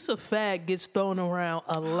the use of fag gets thrown around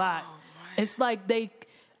a lot. It's like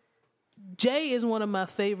Jay is one of my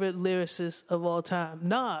favorite lyricists of all time.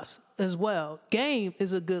 Nas as well. Game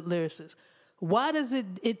is a good lyricist. Why does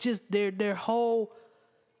it just their whole...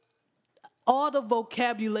 all the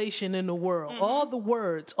vocabulation in the world, all the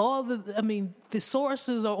words, the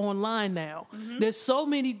sources are online now. Mm-hmm. There's so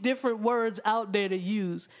many different words out there to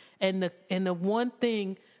use, and the one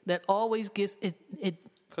thing that always gets it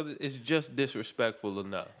because it's just disrespectful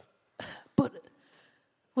enough. But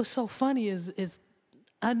what's so funny is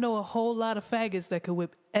I know a whole lot of faggots that could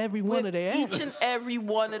whip every one of their asses. Each and every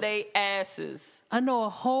one of their asses. I know a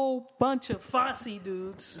whole bunch of Fosse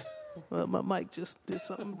dudes. Well, my mic just did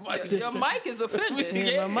something. Your mic is offended.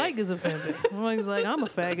 Yeah, my mic is offended. My mic's like, I'm a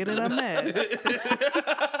faggot and I'm mad.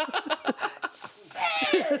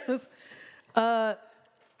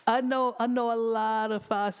 I know a lot of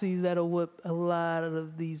Fosses that'll whip a lot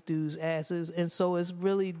of these dudes' asses, and so it's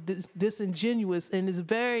really disingenuous, and it's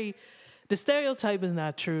very... The stereotype is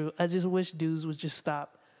not true. I just wish dudes would just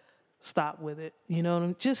stop with it. You know what I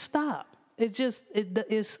mean? Just stop.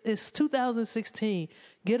 It's 2016.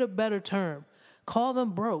 Get a better term. Call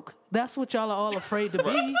them broke. That's what y'all are all afraid to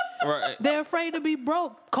be. Right. They're afraid to be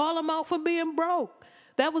broke. Call them out for being broke.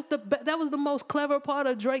 That was the most clever part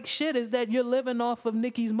of Drake's shit, is that you're living off of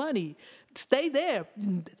Nicki's money. Stay there.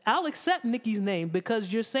 I'll accept Nicki's name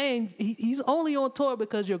because you're saying he's only on tour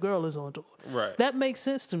because your girl is on tour. Right. That makes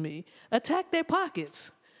sense to me. Attack their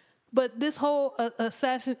pockets. But this whole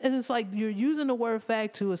assassin, and it's like you're using the word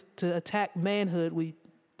fag to attack manhood.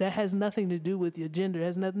 That has nothing to do with your gender. It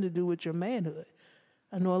has nothing to do with your manhood.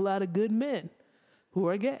 I know a lot of good men who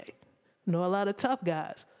are gay. I know a lot of tough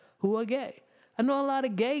guys who are gay. I know a lot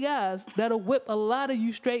of gay guys that'll whip a lot of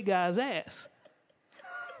you straight guys' ass.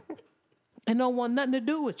 And don't want nothing to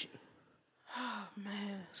do with you. Oh,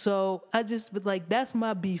 man. So that's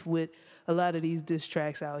my beef with a lot of these diss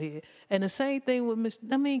tracks out here. And the same thing with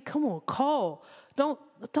come on, call. Don't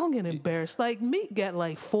get embarrassed. Like, Meek got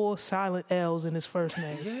like 4 silent L's in his first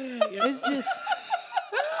name. Yeah. It's just...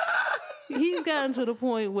 He's gotten to the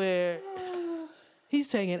point where he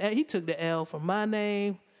took the L from my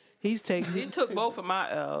name. He took both of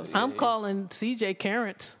my L's. I'm calling CJ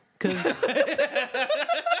Carrots because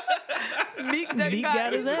Meek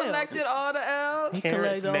got his L. Collected all the L's. He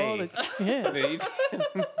collected all the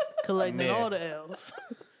collecting Yeah. all the L's.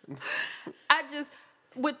 I just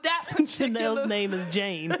with that particular Chanel's name is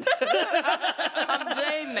Jane. I'm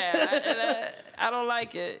Jane now, and I don't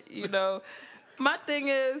like it. You know, my thing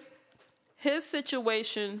is his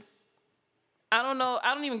situation. I don't know.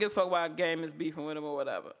 I don't even give a fuck why Game is beefing with him or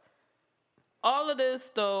whatever. All of this,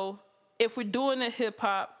 though, if we're doing it hip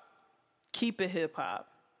hop, keep it hip hop.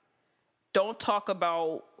 Don't talk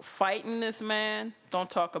about fighting this man. Don't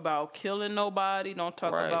talk about killing nobody. Don't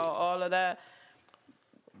talk Right. about all of that.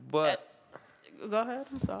 But Go ahead.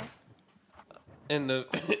 I'm sorry. in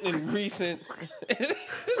recent,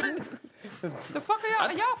 The fuck are y'all?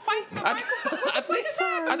 Are y'all fighting?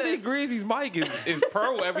 I think Greasy's mic is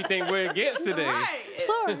pro everything we're against today. Right.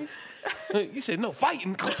 Sorry. You said no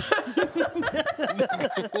fighting.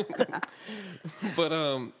 But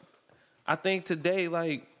I think today,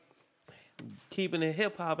 like, keeping it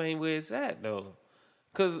hip hop ain't where it's at though.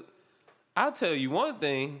 Cause I'll tell you one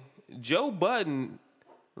thing, Joe Budden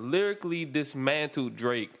lyrically dismantled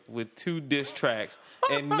Drake with 2 diss tracks,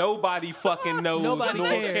 and nobody fucking knows. Nobody nor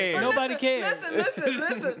cared. cares. Nobody cared.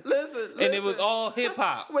 Listen. And it was all hip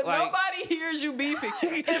hop. When Like, nobody hears you beefing,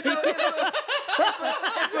 if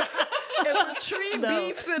a tree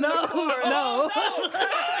beefs in the forest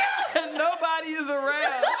and nobody is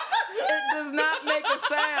around, it does not make a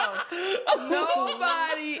sound.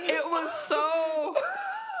 It was so...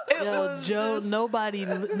 Yo, Joe,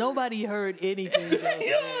 nobody heard anything.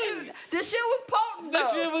 This shit was potent, though.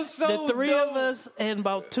 this shit was so The 3 dope. of us and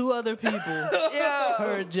about 2 other people Yeah.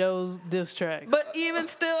 heard Joe's diss tracks. But even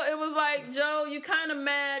still, it was like, Joe, you kind of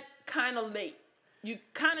mad, kind of late. You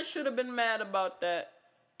kind of should have been mad about that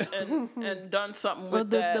and done something with Well,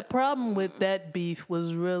 that. the problem with that beef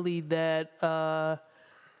was really that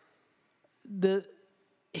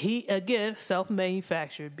he again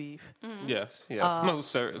self-manufactured beef. Yes,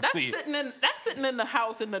 most certainly. That's sitting in the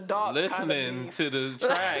house in the dark. Listening to the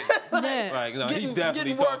track. Yeah. Like, no, Getting- he's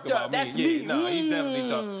definitely getting talking worked up. about me. That's Yeah, me. no, he's definitely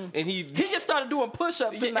talking. And He just started doing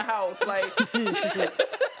push-ups in the house, like.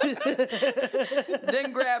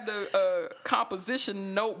 Then grabbed a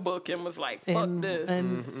composition notebook and was like, "Fuck this."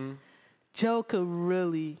 And Joe could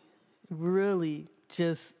really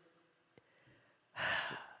just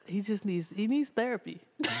he needs therapy.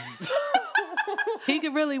 He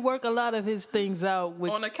could really work a lot of his things out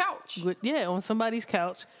with On a couch. on somebody's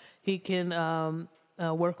couch. He can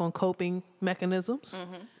work on coping mechanisms,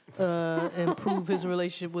 improve his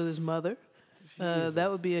relationship with his mother. That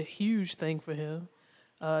would be a huge thing for him.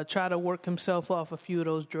 Try to work himself off a few of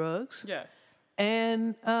those drugs. Yes.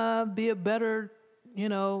 And be a better,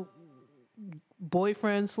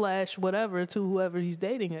 boyfriend / whatever to whoever he's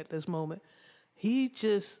dating at this moment. He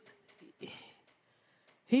just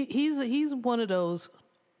he's one of those.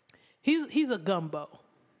 He's a gumbo,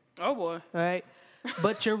 Oh boy. right?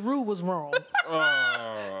 But your roux was wrong,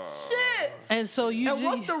 Shit. and so you And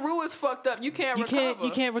once the roux is fucked up, you can't recover.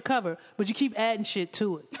 you can't recover. But you keep adding shit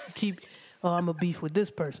to it. You keep. Oh, I'm a beef with this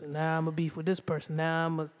person. Now I'm a beef with this person. Now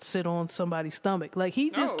I'm gonna sit on somebody's stomach. Like he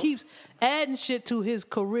just No. keeps adding shit to his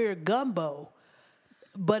career gumbo,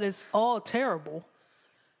 but it's all terrible.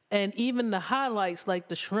 And even the highlights, like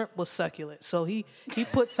the shrimp, was succulent. So he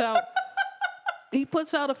puts out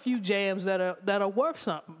a few jams that are worth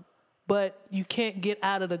something, but you can't get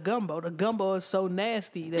out of the gumbo. The gumbo is so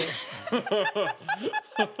nasty that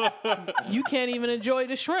you can't even enjoy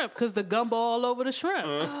the shrimp because the gumbo all over the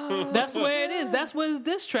shrimp. That's where it is. That's what his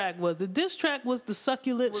diss track was. The diss track was the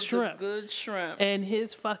succulent Was shrimp, a good shrimp. and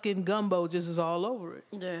his fucking gumbo just is all over it.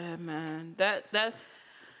 Yeah, man. That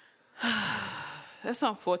that's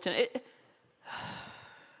unfortunate.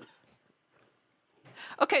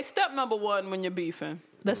 Okay, step number 1 when you're beefing.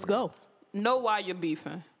 Let's go. Know why you're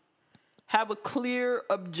beefing. Have a clear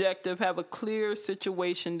objective, have a clear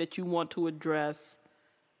situation that you want to address,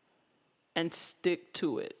 and stick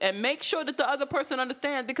to it. And make sure that the other person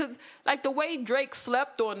understands, because like the way Drake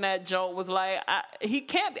slept on that joint was like, he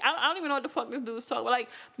can't be, I don't even know what the fuck this dude's talking about. Like,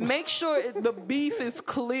 make sure the beef is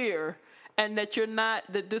clear and that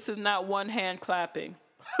that this is not one hand clapping.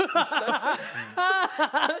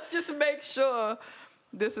 Let's just make sure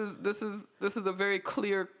this is a very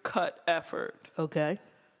clear cut effort. Okay.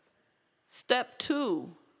 Step 2,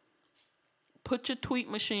 put your tweet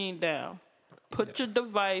machine down. Put your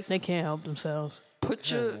device. They can't help themselves. Put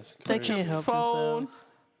your They can't help phone. themselves.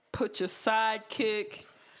 Put your sidekick.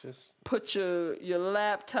 Just Put your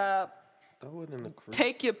laptop. throw it in the crew.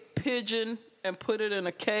 Take your pigeon and put it in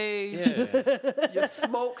a cage. Yeah. Your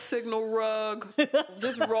smoke signal rug.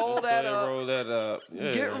 Just roll that up. Roll that up.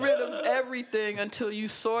 Yeah. Get rid of everything until you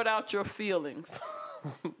sort out your feelings.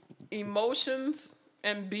 Emotions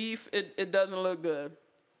and beef, it doesn't look good.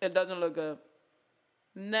 It doesn't look good.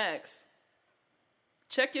 Next,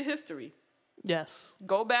 check your history. Yes.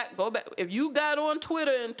 Go back. If you got on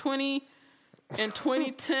Twitter in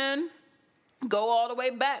 2010, go all the way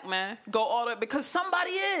back, man. Go all the way, because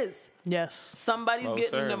somebody is. Yes. Somebody's Most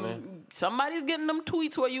getting certainly. them. Somebody's getting them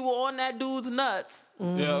tweets where you were on that dude's nuts,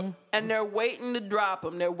 Yep. and they're waiting to drop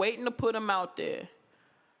them. They're waiting to put them out there.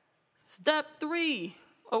 Step 3.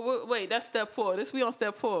 Oh wait, that's step 4. We on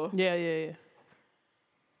step 4. Yeah.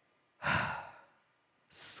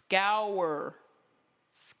 Scour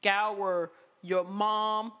your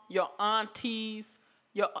mom, your aunties,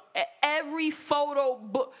 every photo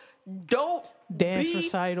book. Don't Dance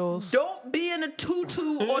recitals. Don't be in a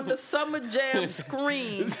tutu on the Summer Jam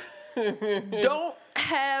screen. Don't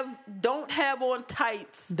have on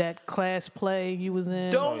tights. That class play you was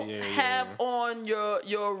in. Don't yeah. have on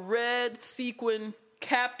your red sequin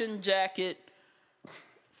captain jacket.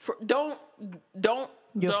 Don't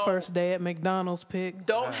Your first day at McDonald's pic.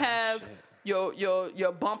 Don't have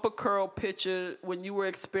your bumper curl picture when you were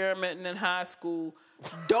experimenting in high school.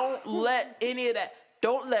 Don't let any of that.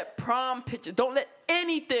 Don't let prom pictures. Don't let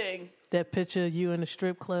anything. That picture of you in the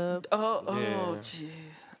strip club. Oh, Yeah. jeez.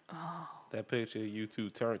 That picture of you two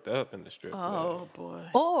turned up in the strip club. Oh, boy.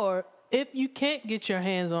 Or if you can't get your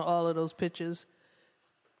hands on all of those pictures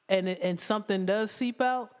and something does seep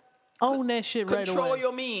out, own that shit right away. Control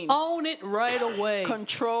your means. Own it right away.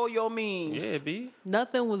 Control your means. Yeah, B.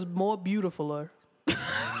 Nothing was more beautifuler.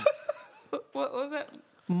 What was that?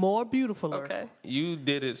 More beautifuler. Okay. You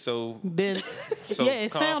did it so Then, so yeah,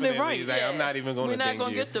 it sounded confidently, right. Like, I'm not even going to We're not ding gonna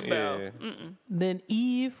you. get the bell. Yeah. Then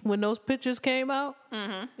Eve, when those pictures came out,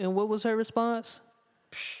 and what was her response?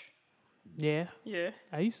 Yeah, Yeah.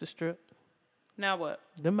 I used to strip. Now what?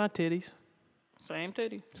 Them my titties. Same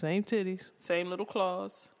titty. Same titties. Same little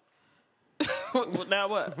claws. Now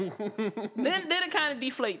what? then it kind of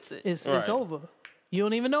deflates it. It's Right. over. You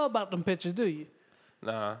don't even know about them pictures, do you?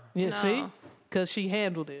 Nah. Yeah, No. see? Because she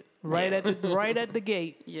handled it right at the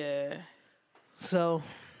gate. Yeah. So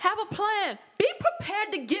Have a plan. Be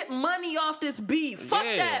prepared to get money off this beef. Fuck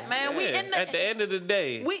Yeah, that, man. We yeah. in At the end of the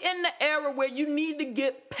day. we in the era where you need to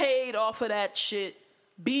get paid off of that shit.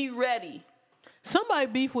 Be ready. somebody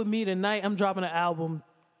beef with me tonight. I'm dropping an album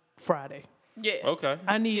Friday. Yeah. Okay.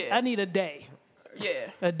 I need Yeah. a day. Yeah.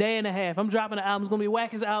 A day and a half. I'm dropping an album. It's gonna be the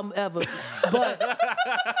wackest album ever. But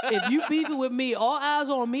if you beefing with me, all eyes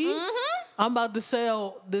on me. I'm about to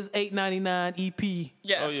sell this $8.99 EP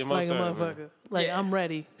Yes. Oh, yeah, like a certainly. motherfucker. Like Yeah. I'm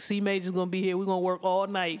ready. C Major's gonna be here. We're gonna work all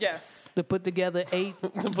night. Yes. To put together eight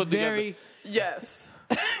very Yes.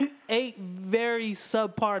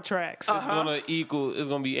 subpar tracks. It's gonna equal. It's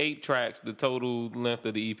gonna be 8 tracks. The total length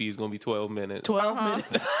of the EP is gonna be 12 minutes. 12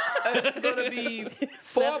 minutes. It's gonna be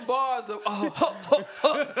 4 bars of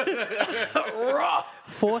raw.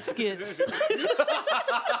 4 skits.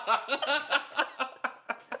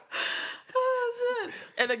 Oh, shit.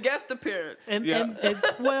 And a guest appearance. And, Yeah. and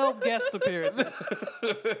 12 guest appearances.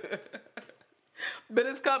 But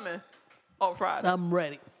it's coming on Friday. I'm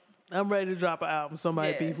ready. I'm ready to drop an album.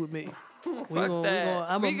 Somebody Yeah. beef with me. Fuck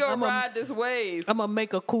that. We gonna ride this wave. I'm gonna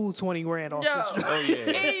make a cool 20 grand off Yo, this Oh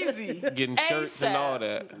yeah. easy. Getting shirts and all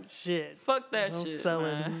that. shit. Fuck that I'm shit,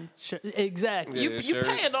 selling man. exactly. Yeah. You shirts.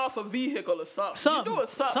 paying off a vehicle or something. You doing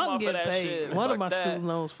something off of getting that paid. shit. One of Fuck my that. student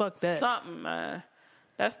loans. Fuck that. Something, man.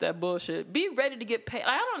 That's that bullshit. Be ready to get paid.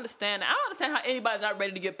 Like, I don't understand. I don't understand how anybody's not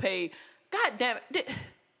ready to get paid. God damn it.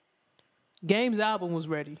 Game's album was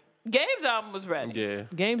ready. Gabe's album was ready. Yeah.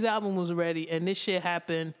 Game's album was ready, and this shit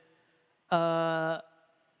happened around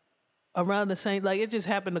the same. Like it just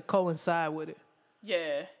happened to coincide with it,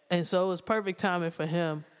 Yeah. and so it was perfect timing for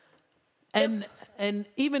him. And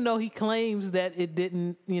even though he claims that it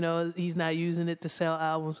didn't, he's not using it to sell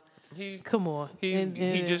albums. Come on,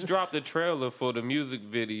 He just dropped the trailer for the music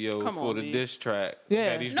video Come for on, the B. diss track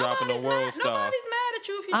Yeah. that he's dropping on World Star. Nobody's mad at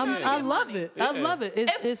you if you trying to I get love money. it. I Yeah. love it.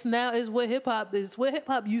 It's what hip hop is. What hip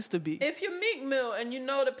hop used to be. If you're Meek Mill and you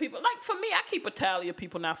know the people, like for me, I keep a tally of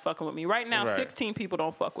people not fucking with me. Right now, Right. 16 people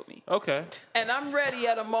don't fuck with me. Okay. And I'm ready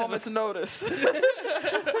at a moment's notice.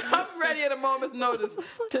 I'm ready at a moment's notice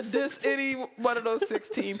to diss any one of those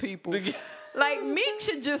 16 people. Like Meek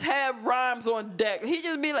should just have rhymes on deck. He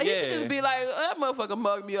should be like, that motherfucker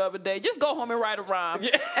mugged me the other day. Just go home and write a rhyme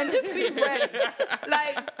and just be ready.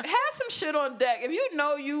 Like have some shit on deck. If you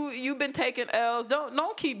know you've been taking L's,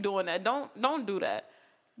 don't keep doing that. Don't do that.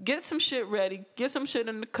 Get some shit ready. Get some shit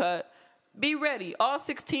in the cut. Be ready. All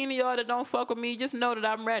 16 of y'all that don't fuck with me, just know that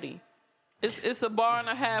I'm ready. It's a bar and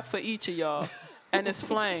a half for each of y'all, and it's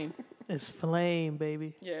flame. It's flame,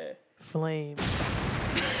 baby. Yeah. Flame.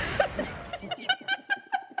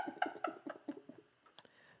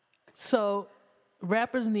 So,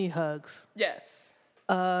 rappers need hugs. Yes.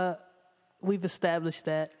 We've established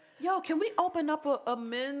that. Yo, can we open up a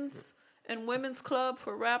men's and women's club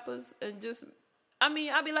for rappers and just? I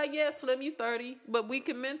mean, I'd be like, yeah, Slim, you 30, but we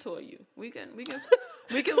can mentor you. We can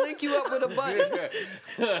link you up with a buddy.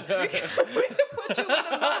 we can put you with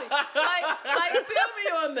a buddy. Like, feel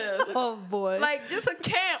me on this. Oh boy! Like, just a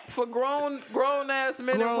camp for grown ass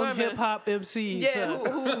men and grown women. hip hop MCs. Yeah,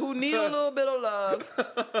 who need a little bit of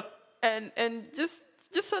love, and just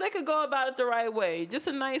so they could go about it the right way. Just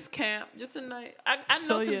a nice camp. Just a nice. I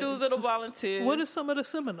know some dudes that'll volunteer. What are some of the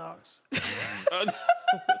seminars?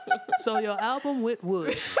 So your album with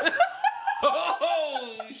Wood.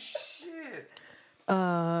 Oh shit!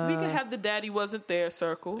 We could have the Daddy Wasn't There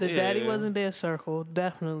circle. The Daddy Wasn't There circle,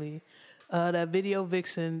 definitely. That video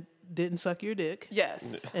vixen didn't suck your dick.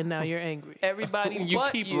 Yes. And now you're angry. Everybody You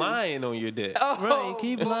but keep you. lying on your dick. Oh, Right, you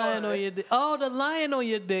keep boy. lying on your dick. Oh, the lying on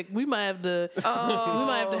your dick. We might have to. We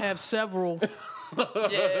might have to have several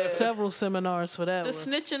Yeah. seminars for that The one.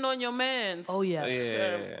 snitching on your mans. Oh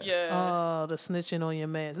yes. Yeah. Oh, the snitching on your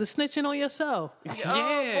man. The snitching on yourself. Oh,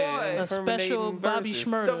 Yeah. boy. A special Incriminating Bobby verses.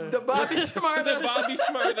 Shmurda. The Bobby The Shmurda. Bobby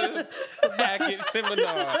Shmurda package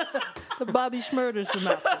seminar. The Bobby Shmurda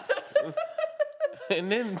synopsis.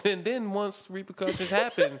 And then once repercussions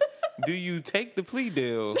happen, do you take the plea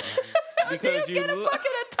deal? Because you Get a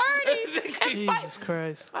fucking attorney. and fight. Jesus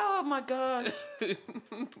Christ. Oh my gosh.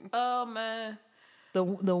 Oh man. The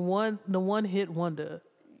one hit wonder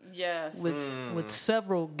Yes. with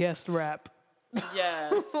several guest rap.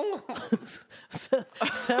 Yes.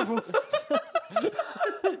 Several.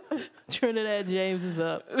 Trinidad James is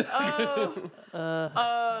up.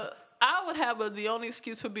 I would have the only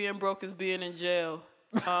excuse for being broke is being in jail.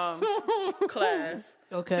 Class.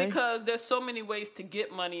 Okay. Because there's so many ways to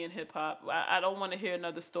get money in hip hop. I don't want to hear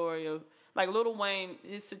another story of like Lil Wayne.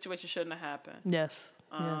 His situation shouldn't have happened. Yes.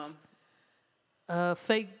 Yes.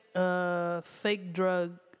 Fake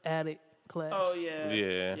drug addict class. Oh yeah.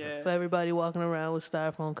 Yeah. For everybody walking around with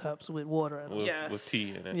styrofoam cups with water in them. Yes. with tea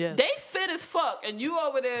in it. Yes. They fit as fuck, and you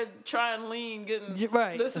over there trying lean,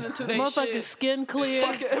 right. listening to their Motherfucking shit. skin clear.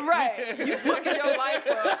 Right, you fucking your life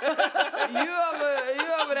up. You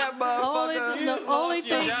over that motherfucker. The only Your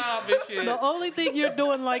thing. job and shit. The only thing you're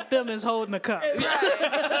doing like them is holding a cup. They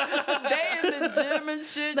in the gym and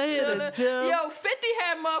shit, They in the chilling. gym. Yo, 50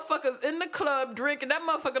 had motherfuckers in the club drinking. That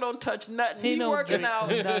motherfucker don't touch nothing. He don't working drink out,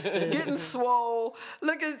 nothing. getting swole,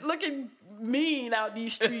 looking mean out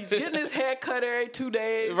these streets, getting his hair cut every 2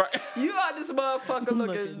 days. Right. You out this motherfucker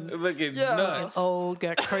looking. Looking Yeah. nuts. Old,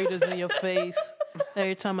 got craters in your face.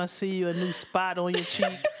 Every time I see you, a new spot on your cheek.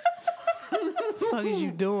 What the fuck is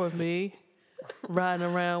you doing, me? Riding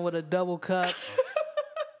around with a double cup.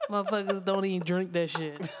 Motherfuckers don't even drink that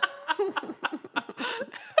shit.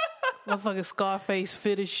 Motherfucking Scarface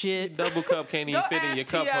fit as shit. Double cup can't even Go fit in ask your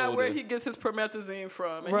cup T.I. holder. where he gets his promethazine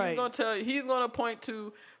from, and Right. he's gonna tell you. He's gonna point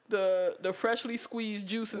to the freshly squeezed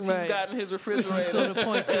juices Right. he's got in his He's refrigerator. going to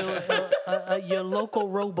point to your local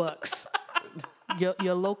Robux.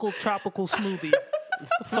 Your local tropical smoothie.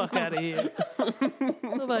 The fuck out of here.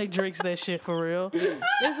 Nobody drinks that shit for real.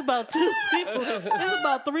 There's about 2 people. There's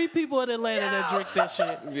about 3 people in Atlanta that drink that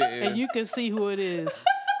shit. Yeah. And you can see who it is.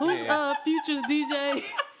 Who's Future's DJ?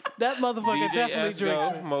 That motherfucker DJ definitely drinks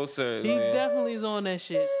Esco, it. most He certainly. definitely is on that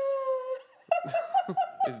shit.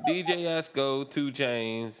 It's DJ Esco, 2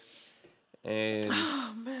 Chainz, and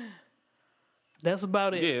That's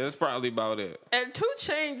about it. yeah, that's probably about it. And 2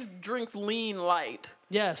 Chainz drinks lean light.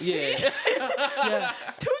 Yes. Yeah,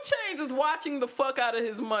 Yes. 2 Chainz is watching the fuck out of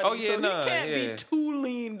his money, Oh, yeah, so nah, he can't yeah. be too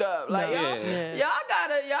leaned up. Like No. y'all, Yeah.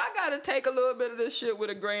 y'all gotta take a little bit of this shit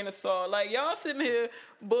with a grain of salt. Like y'all sitting here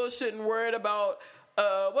bullshitting, worried about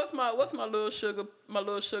what's my little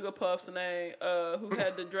sugar puff's name? Who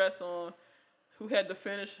had the dress on? Who had the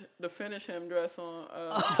finish him dress on?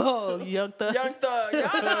 Oh, Young Thug. Young Thug. Y'all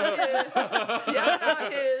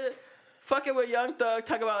out here fucking with Young Thug,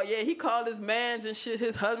 talking about, yeah, he called his mans and shit,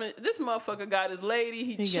 his husband. This motherfucker got his lady,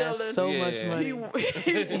 he Got chilling. so Yeah. much money.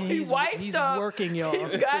 He wifed he's up. working, y'all.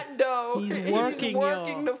 He's got dough. He's working,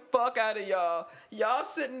 y'all. the fuck out of y'all. Y'all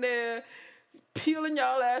sitting there peeling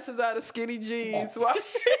y'all asses out of skinny jeans while he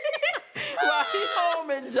home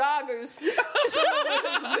in joggers chilling with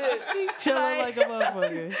his bitch. Chilling like a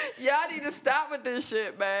motherfucker. Y'all need to stop with this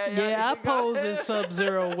shit, man. Y'all Yeah, I need to go pose in ahead.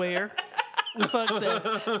 Sub-Zero wear. Fuck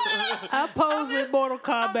that. I pose in Mortal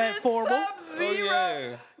Kombat formal. Sub-Zero.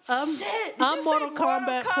 yeah. Shit, did I'm you say Mortal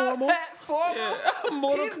Kombat formal. formal?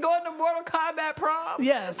 He's going to Mortal Kombat prom?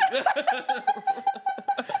 Yes.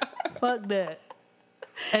 Fuck that.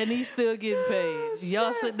 And he's still getting paid.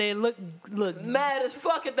 Y'all sitting there look Mad as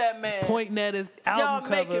fuck at that man. pointing at his Y'all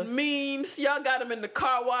album cover. making memes. Y'all got him in the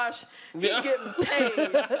car wash. He getting paid.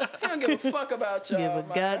 He don't give a fuck about y'all.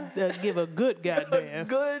 Give a good goddamn.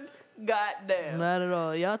 Good goddamn. Not at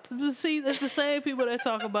all. Y'all see, it's the same people that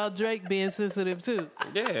talk about Drake being sensitive too.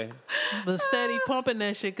 Yeah. But steady pumping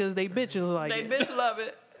that shit because they bitches like They it. bitch love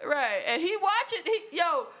it. Right. And he watch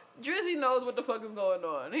it. Drizzy knows what the fuck is going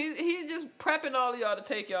on. He's just prepping all of y'all to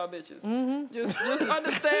take y'all bitches. Mm-hmm. Just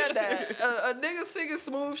understand that. A nigga singing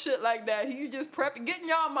smooth shit like that, he's just prepping, getting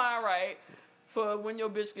y'all mind right for when your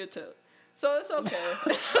bitch get took. So it's okay.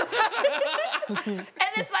 And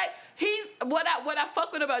it's like, what I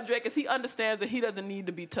fuck with about Drake is he understands that he doesn't need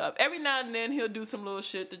to be tough. Every now and then he'll do some little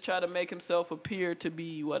shit to try to make himself appear to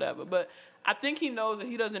be whatever. But I think he knows that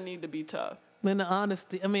he doesn't need to be tough. Then the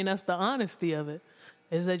honesty, that's the honesty of it,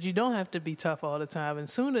 is that you don't have to be tough all the time. And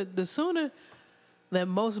the sooner that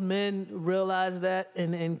most men realize that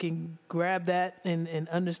and can grab that and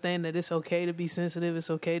understand that it's okay to be sensitive, it's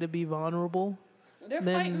okay to be vulnerable. They're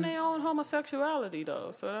fighting their own homosexuality,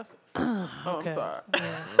 though. So that's... Okay. I'm sorry.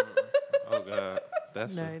 Yeah. Oh God,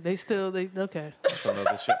 that's No, okay. that's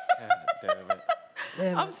another shit. God damn it.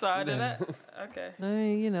 Damn I'm it. sorry to that. Okay. I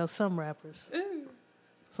mean, some rappers.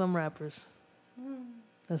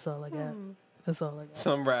 That's all I got. That's all I got.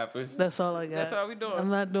 Some rappers. That's all I got. That's all we doing. I'm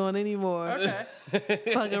not doing any more. Okay.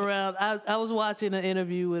 Fucking around. I was watching an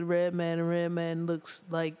interview with Redman, and Redman looks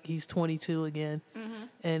like he's 22 again. Mm-hmm.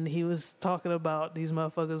 And he was talking about these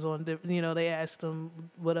motherfuckers on, they asked him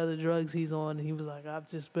what other drugs he's on, and he was like, I've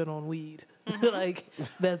just been on weed. Like,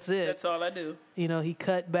 that's it. That's all I do. He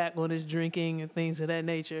cut back on his drinking and things of that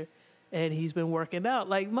nature. And he's been working out.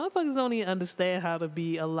 Like, motherfuckers don't even understand how to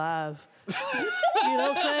be alive. You know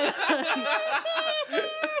what I'm saying?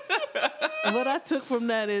 What I took from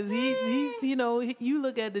that is you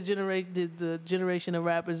look at the generation of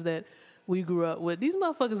rappers that we grew up with. These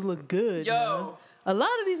motherfuckers look good. Yo. Man. A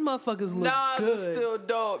lot of these motherfuckers look Nas good. is still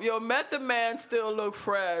dope. Yo, Method Man still look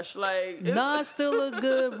fresh. Like, Nas still look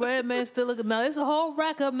good. Redman still look good. Now, there's a whole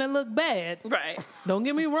rack of them that look bad. right. Don't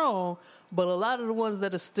get me wrong. But a lot of the ones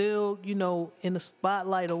that are still, in the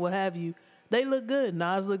spotlight or what have you, they look good.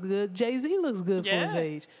 Nas look good. Jay-Z looks good for his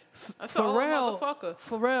age. That's a whole motherfucker.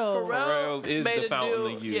 Pharrell is made the a fountain deal.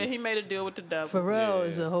 of youth. Yeah, he made a deal with the devil. Pharrell Yeah.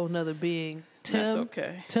 is a whole nother being. That's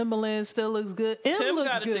okay. Timberland still looks good. Tim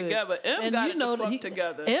looks got it good. together. M got it the fuck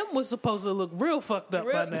together. M was supposed to look real fucked up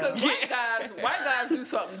by now. Because white guys do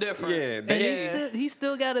something different. Yeah, And he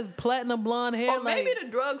still got his platinum blonde hair. Or maybe the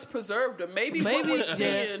drugs preserved him. Maybe what we're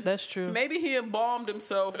seeing, that's true. Maybe he embalmed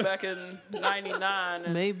himself back in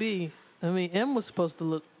 '99. Maybe. I mean, M was supposed to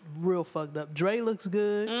look real fucked up. Dre looks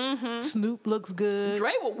good. Mm-hmm. Snoop looks good.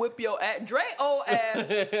 Dre will whip your ass. Dre old ass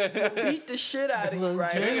will beat the shit out of you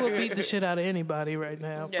right Dre now. would beat the shit out of anybody right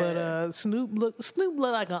now. Yeah. But Snoop look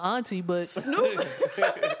like an auntie, but Snoop,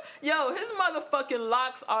 yo, his motherfucking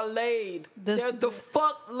locks are laid. They're the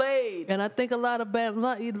fuck laid. and I think and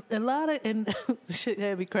shit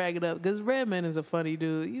had me cracking up because Redman is a funny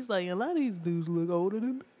dude. He's like, a lot of these dudes look older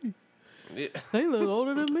than me. Yeah. They look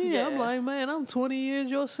older than me. Yeah. I'm like, man, I'm 20 years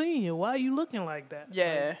your senior. Why are you looking like that?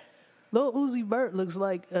 Yeah. Lil Uzi Vert looks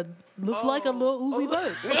like a Lil Uzi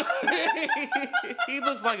Vert. He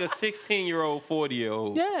looks like a 16-year-old,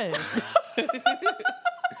 40-year-old. Yeah.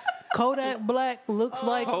 Kodak Black looks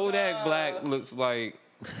like Kodak Black looks like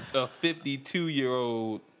a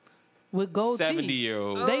 52-year-old, with gold teeth.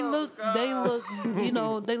 70-year-old. They look, they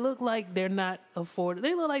look like they're not afforded.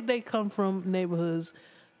 They look like they come from neighborhoods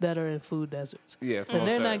that are in food deserts. Yes, and most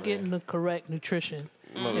they're not certainly. getting the correct nutrition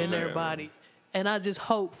Most in their certainly. body. And I just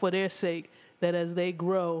hope for their sake that as they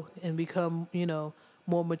grow and become,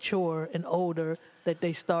 more mature and older, that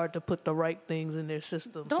they start to put the right things in their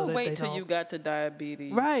system. so Don't that wait they till don't. you got the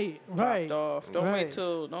diabetes. Right. Popped off. Don't right. wait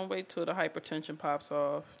till the hypertension pops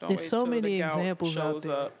off. Don't There's wait so till many the gout examples out shows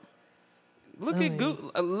there. up. Look at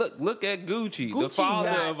Gucci, the Gucci father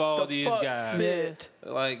got of all the these fuck guys. fit.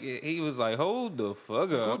 Like, he was like, hold the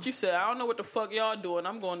fuck up. Gucci said, I don't know what the fuck y'all doing.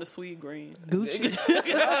 I'm going to Sweet Greens. Gucci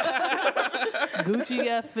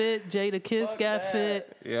got fit. Jada Kiss Fuck got that.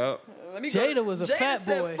 fit. Yep. Let me Jada was a Jada fat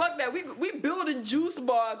said, boy. fuck that. We building juice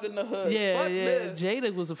bars in the hood. Yeah, fuck yeah. this.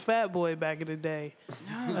 Jada was a fat boy back in the day.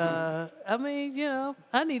 I mean,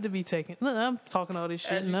 I need to be taking. Look, I'm talking all this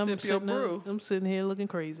shit, As you and I'm sip your sitting, brew. I'm sitting here looking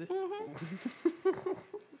crazy.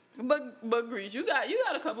 But Grease, you got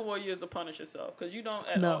a couple more years to punish yourself because you don't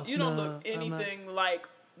No, all, you don't no, look I'm not. anything like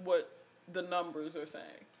what the numbers are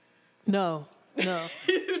saying. No.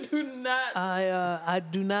 You do not. I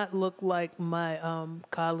do not look like my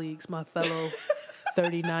colleagues, my fellow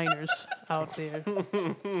 39ers out there.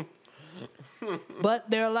 But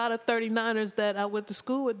there are a lot of 39ers that I went to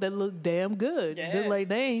school with that look damn good. Yeah. They're like,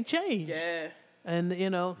 they ain't changed. Yeah. And,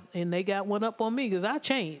 and they got one up on me because I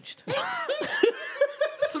changed.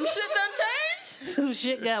 Some shit done changed? Some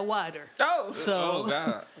shit got wider. Oh. So, Oh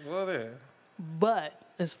God. Well there. but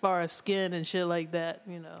as far as skin and shit like that,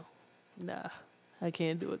 nah, I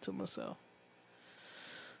can't do it to myself.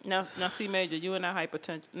 Now, C Major, you and that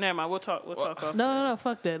hypertension. Never mind. We'll talk off. No,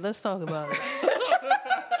 fuck that. Let's talk about it.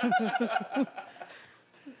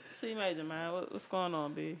 C Major, man, what's going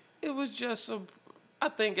on, B? It was just I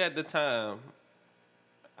think at the time,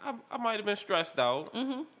 I might have been stressed out.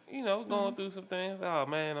 Mm-hmm. Going through some things. Oh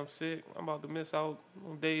man, I'm sick. I'm about to miss out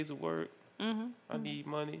on days of work. Mm-hmm. I need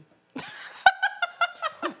money.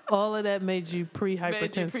 All of that made you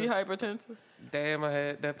pre-hypertensive. Damn, I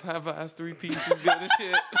had that Popeyes 3 pieces good as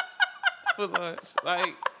shit for lunch.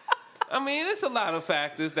 Like, I mean, it's a lot of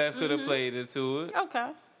factors that could have played into it.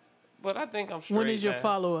 Okay. But I think I'm straight. When is your now.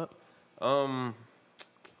 follow-up?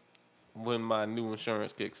 When my new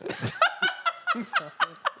insurance kicks in.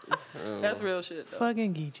 That's real shit, though.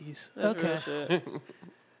 Fucking Geechees. That's Okay. real shit.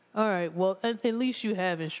 All right. Well, at least you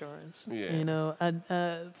have insurance. Yeah.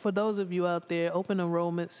 For those of you out there, open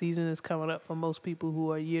enrollment season is coming up for most people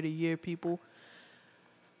who are year-to-year people.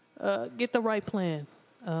 Get the right plan.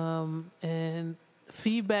 And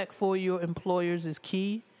feedback for your employers is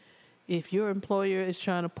key. If your employer is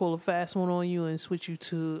trying to pull a fast one on you and switch you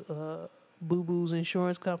to Boo Boo's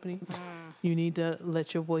insurance company, you need to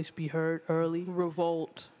let your voice be heard early.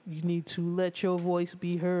 Revolt. You need to let your voice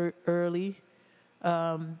be heard early.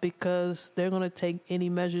 Because they're going to take any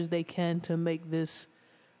measures they can to make this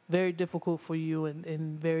very difficult for you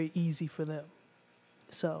and very easy for them.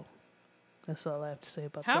 So, that's all I have to say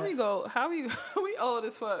about that. We old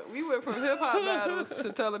as fuck. We went from hip-hop battles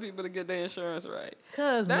to telling people to get their insurance right.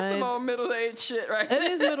 That's some old middle-aged shit right there.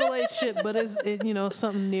 It is middle-aged shit, but it's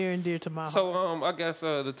something near and dear to my heart. So, I guess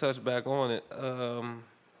to touch back on it,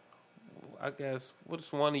 I guess,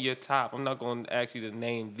 what's one of your top, I'm not going to ask you to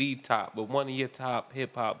name the top, but one of your top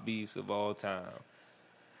hip-hop beefs of all time?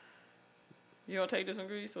 You going to take this one,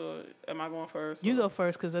 Grease, or am I going first? You go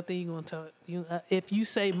first, because I think you're going to tell it. If you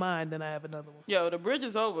say mine, then I have another one. Yo, the bridge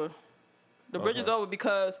is over. The bridge is over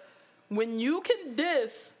because when you can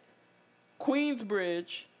diss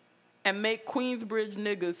Queensbridge and make Queensbridge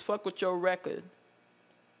niggas fuck with your record,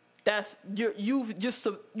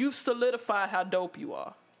 you've solidified how dope you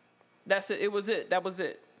are. That's it. It was it. That was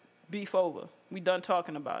it. Beef over. We done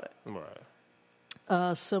talking about it.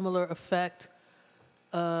 Right. Similar effect.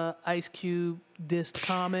 Ice Cube dissed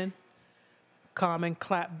Common. Common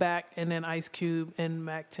clapped back, and then Ice Cube and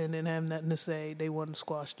Mac 10 didn't have nothing to say. They wanted to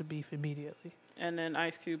squash the beef immediately. And then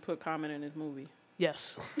Ice Cube put Common in his movie.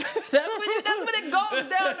 Yes. That's when it goes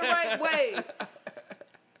down the right way.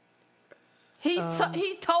 He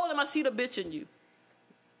told him, I see the bitch in you.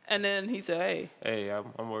 And then he said, Hey,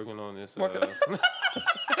 I'm working on this.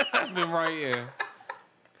 I've been right here.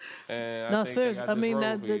 And No, seriously. I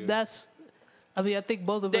think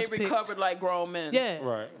both of us they recovered like grown men. Yeah.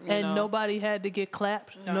 Right. And nobody had to get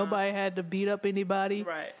clapped. Nobody had to beat up anybody.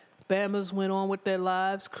 Right. Bammers went on with their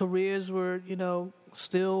lives. Careers were,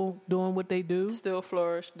 still doing what they do. Still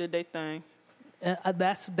flourished, did they thing.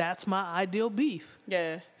 That's my ideal beef.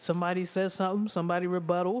 Yeah. Somebody says something, somebody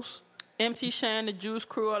rebuttals. MC Shan, the Juice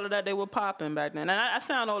Crew, all of that, they were popping back then. And I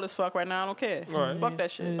sound old as fuck right now. I don't care. Right. Fuck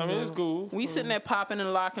that shit. I mean, it's cool. We sitting there popping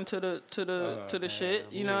and locking to the shit.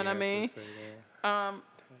 You know what I mean?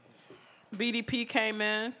 BDP came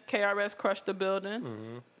in. KRS crushed the building.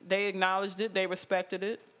 Mm-hmm. They acknowledged it. They respected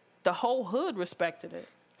it. The whole hood respected it.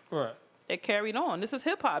 Right. They carried on. This is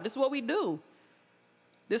hip hop. This is what we do.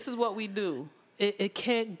 It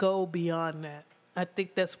can't go beyond that. I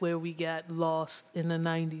think that's where we got lost in the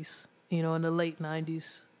 90s. In the late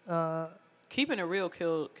 90s. Keeping it real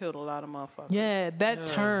killed a lot of motherfuckers. Yeah, that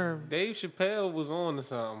term. Dave Chappelle was on to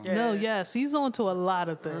something. Yeah. No, yes, he's on to a lot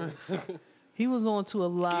of things. He was on to a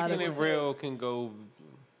lot Keeping of it real can go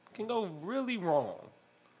really wrong.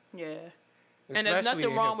 Yeah. And there's Especially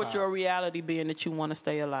nothing in wrong with hip-hop. your reality being that you want to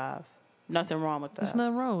stay alive. Nothing wrong with that. There's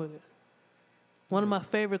nothing wrong with it. One of my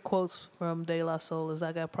favorite quotes from De La Soul is,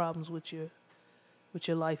 "I got problems with your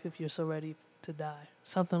life if you're so ready to die."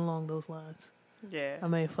 Something along those lines. Yeah. I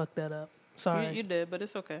may have fucked that up. Sorry. You did, but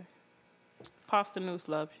it's okay. Pasta Noose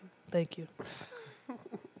loves you. Thank you.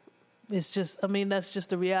 It's just, that's just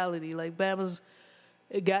the reality. Like, Bama's,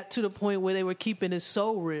 it got to the point where they were keeping it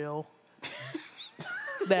so real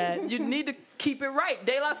that... You need to keep it right.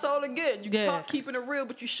 De La Soul again. You talk keeping it real,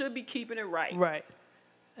 but you should be keeping it right. Right.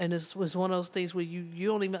 And it was one of those things where you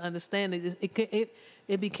don't even understand it.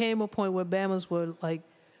 It became a point where Bammers were like,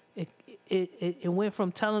 it went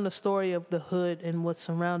from telling the story of the hood and what's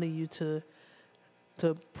surrounding you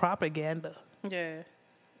to propaganda. Yeah.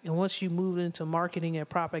 And once you move into marketing and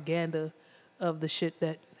propaganda of the shit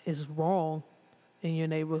that is wrong in your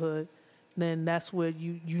neighborhood, then that's where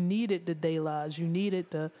you needed the De La's, you needed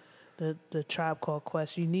the Tribe Called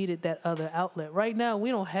Quest, you needed that other outlet. Right now, we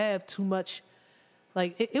don't have too much.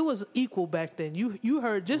 Like it was equal back then. You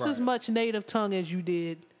heard just as much native tongue as you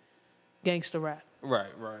did gangster rap. Right.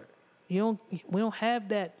 We don't have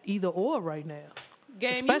that either or right now.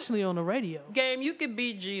 Game, especially on the radio. Game, you could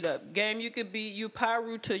be G'd up. Game, you could be you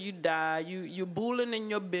Pyru till you die. You bullying in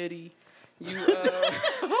your biddy. You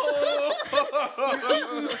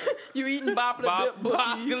eating Bopplet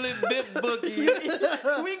Bip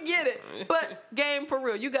Bookies. We get it. But Game, for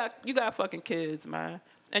real, you got fucking kids, man,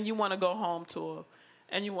 and you want to go home to them,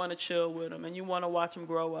 and you want to chill with them, and you want to watch them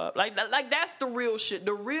grow up. Like that's the real shit,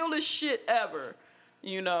 the realest shit ever.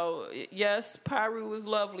 You know, yes, Pyru is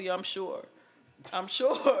lovely. I'm sure.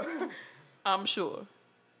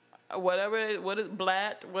 What is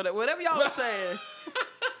Blatt? Whatever y'all are saying.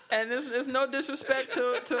 And there's no disrespect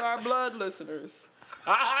to our blood listeners.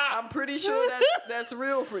 I'm pretty sure that's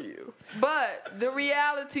real for you. But the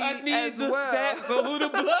reality I need as the well. stats on who the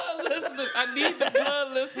blood listeners. I need the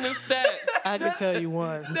blood listener stats. I can tell you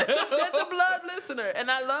one. That's a blood listener, and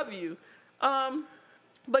I love you.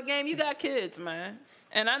 But Game, you got kids, man.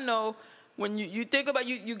 And I know when you think about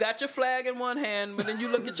you got your flag in one hand, but then you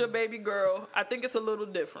look at your baby girl, I think it's a little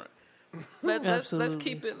different. Let's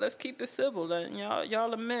keep it civil.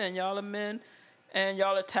 Y'all are men, and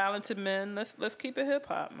y'all are talented men. Let's keep it hip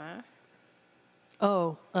hop, man.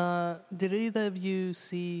 Oh, did either of you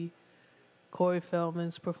see Corey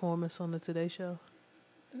Feldman's performance on the Today Show?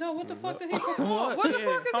 No, what the fuck did he perform? What the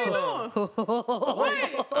fuck is he doing?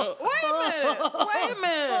 Wait a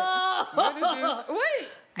minute. Wait.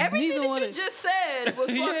 Everything that you just said was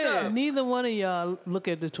fucked up. Neither one of y'all look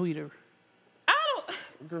at the tweeter.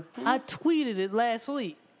 I tweeted it last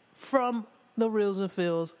week from the Reels and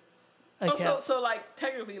Feels account. So like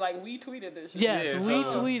technically, like we tweeted this shit. Yes, we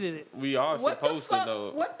tweeted it. We are supposed to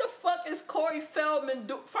know. What the fuck is Corey Feldman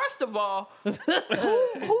do? First of all, who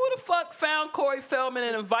the fuck found Corey Feldman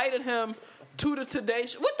and invited him to the Today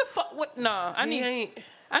Show? What the fuck? What? Nah, I need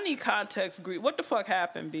context. What the fuck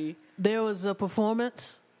happened, B? There was a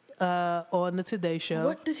performance on the Today Show.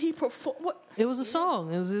 What did he perform? What? It was a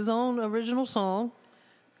song. It was his own original song.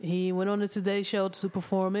 He went on the Today Show to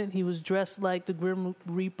perform it. He was dressed like the Grim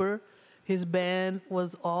Reaper. His band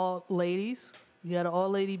was all ladies. He had an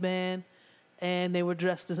all-lady band, and they were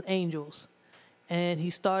dressed as angels. And he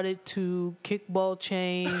started to kickball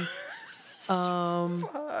chain,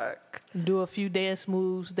 do a few dance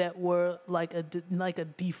moves that were like a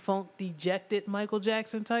defunct, dejected Michael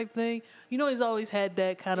Jackson type thing. You know, he's always had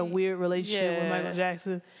that kind of weird relationship with Michael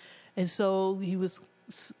Jackson. And so he was,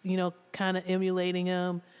 you know, kind of emulating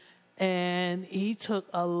him. And he took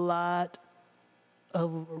a lot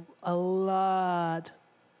of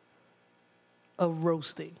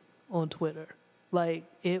roasting on Twitter. Like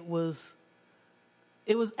it was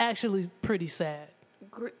actually pretty sad.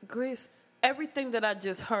 Grace, everything that I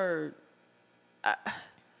just heard,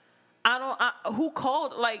 who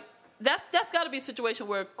called? Like that's got to be a situation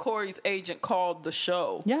where Corey's agent called the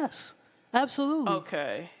show. Yes, absolutely.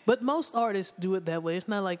 Okay, but most artists do it that way. It's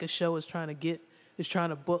not like a show is trying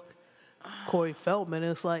to book Corey Feldman.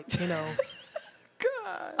 It's like, you know.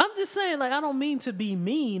 God. I'm just saying, like, I don't mean to be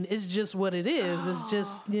mean. It's just what it is. It's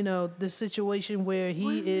just, you know, the situation where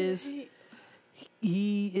he is.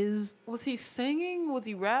 Was he singing? Was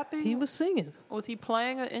he rapping? He was singing. Was he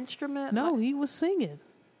playing an instrument? No, he was singing.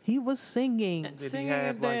 He was singing. Did he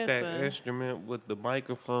have like that instrument with the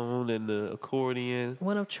microphone and the accordion?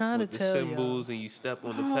 What I'm trying to tell y'all. The cymbals and you step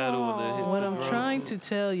on the pedal and it hits What the I'm drum. trying to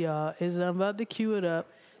tell y'all is I'm about to cue it up.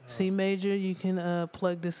 C major, you can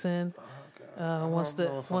plug this in. Once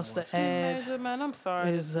the ad major, man, I'm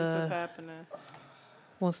sorry is, this is happening.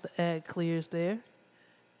 Once the ad clears there,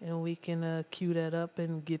 and we can cue that up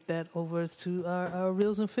and get that over to our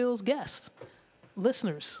Reels and Feels guests,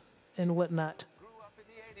 listeners, and whatnot. Grew up in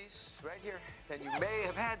the 80s, right here, and you may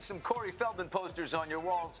have had some Corey Feldman posters on your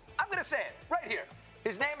walls. I'm going to say it, right here.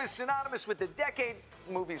 His name is synonymous with the decade.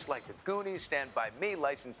 Movies like The Goonies, Stand By Me,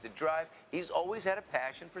 License to Drive. He's always had a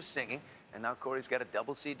passion for singing, And now Corey's got a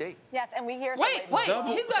double CD. Yes, and we hear. Wait, he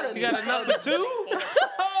got You got enough for two?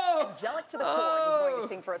 Angelic to the core. He's going to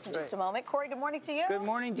sing for us in just a moment. Corey, good morning to you. Good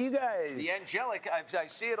morning to you guys. The angelic, I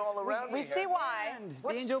see it all around We me. see why. The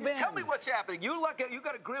Angel Band. Tell me what's happening. You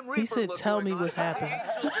got a Grim Reaper. He said, look "Tell going me on. what's happening,"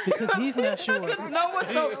 because he's not sure. know what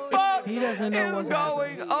the fuck He doesn't know what's going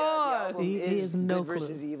happening. on. He has no good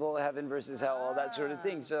versus clue. evil, heaven versus hell, all that sort of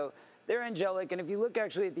thing. So they're angelic, and if you look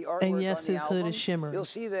actually at the artwork And yes, on the his hood album, is shimmering. you'll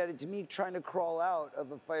see that it's me trying to crawl out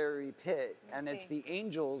of a fiery pit, and it's the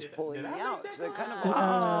angels pulling me out. So they're kind of.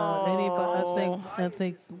 I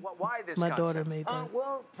think Why this my concept? daughter made that.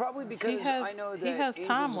 Well, probably because I know that he has angels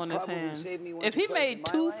time have on his probably hands. saved me once If or he twice made in my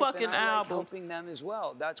two life, fucking and I like albums, helping them as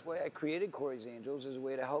well. That's why I created Corey's Angels, as a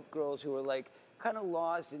way to help girls who are like kind of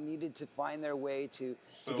lost and needed to find their way to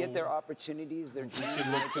get their opportunities, their dreams. should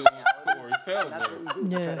look to Corey And Feldman. that's what we do. We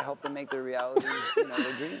try Yeah. to help them make their realities, their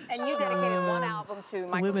dreams. And you dedicated one album to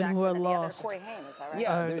Michael women Jackson who are and the other lost. to Corey Haim, is that right?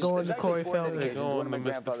 Yeah, Are there's going to actually Corey 4 Feldman. dedications. They're going One to my to Mr.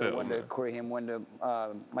 grandfather, one to Feldman. Corey Haim, one to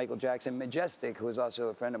Michael Jackson. Majestic, who was also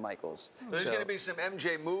a friend of Michael's. There's going to be some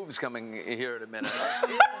MJ moves coming here in a minute.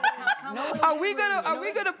 Are we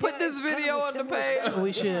gonna put this video on the page?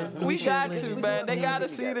 We should. We should, got Lindsay. to, man. They gotta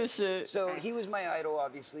see this shit. So he was my idol,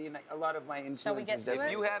 obviously, and a lot of my Shall we get influences. to that-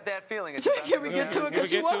 it? You have that feeling. Can we get to it? Because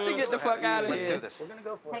she wants to get the fuck out of Let's do here. this. We're gonna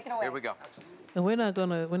go for Take it. it away. Here we go. And we're not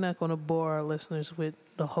gonna bore our listeners with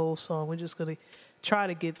the whole song. We're just gonna try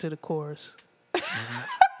to get to the chorus.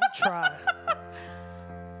 Try.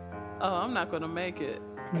 Oh, I'm not gonna make it.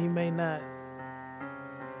 You may not.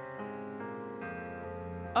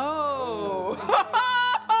 Oh.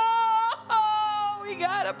 We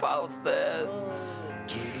gotta post this.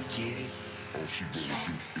 Get it. All she gonna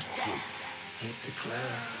do is twerk. Hit the club.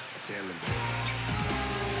 Tell him.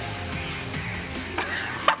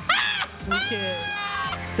 We can't.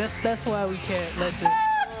 That's why we can't let this.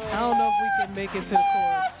 I don't know if we can make it to the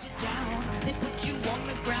chorus. Down, they put you on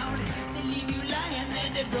the ground. They leave you lying there,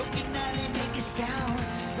 they're broken down, they make a sound.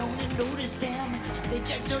 Don't you notice them? They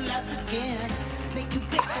check your life again. Make you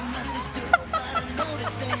beg for mercy, still nobody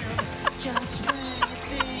notice them. Just when you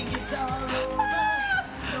think it's all over,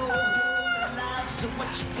 no hope in life, so what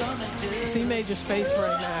you gonna do? C Major's face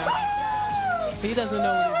right now. He doesn't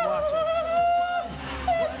know what he's watching.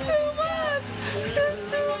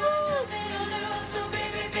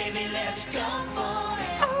 Let's go for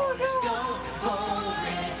it. Let's go for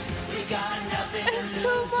it. We got nothing to lose.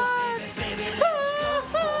 So baby, let's go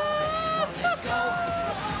for it. Let's go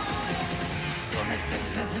for it. Gonna stick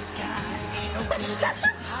to the sky. Ain't no feeling so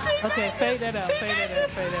high. Okay, fade that out. Fade that out.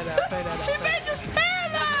 Fade that out. Fade that out. She made us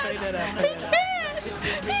paralyzed. Fade that out. Fade that out.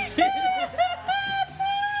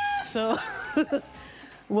 So,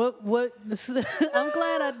 what? I'm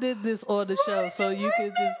glad I did this on the show so you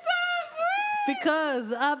could just.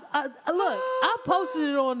 Because I posted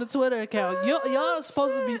it on the Twitter account. Y'all are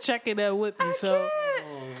supposed to be checking that with me, so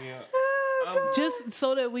just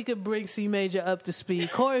so that we could bring C Major up to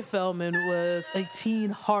speed. Corey Feldman was a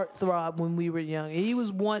teen heartthrob when we were young. He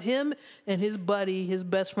was him and his buddy, his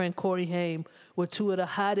best friend Corey Haim, were two of the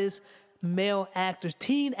hottest male actors,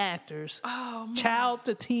 teen actors, child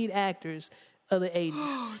to teen actors of the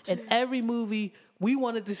 80s. And every movie we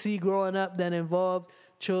wanted to see growing up that involved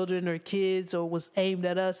children or kids or was aimed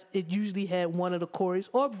at us, it usually had one of the Coreys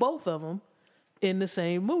or both of them in the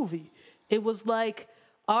same movie. It was like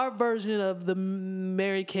our version of the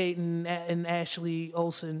Mary-Kate and Ashley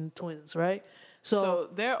Olsen twins, right? So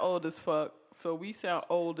they're old as fuck. So we sound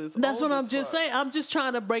old as That's old what I'm as just fuck. saying. I'm just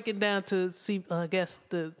trying to break it down to see. I guess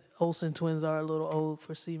the Olsen twins are a little old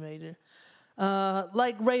for C Major.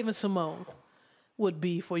 Like Raven Simone would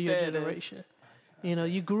be for your There it is. generation. You know,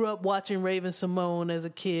 you grew up watching Raven Simone as a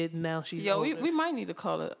kid, and now she's Yo, older. we might need to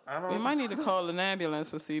call it. We might need to call an ambulance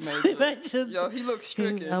for C Major. Imagine- Yo, he looks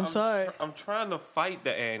stricken. I'm sorry. I'm trying to fight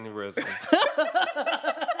the aneurysm.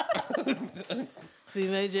 See,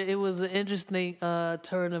 Major, it was an interesting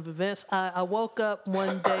turn of events. I woke up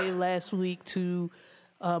one day last week to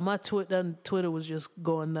my Twitter was just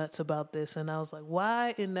going nuts about this, and I was like,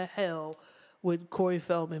 why in the hell would Corey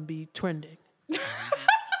Feldman be trending?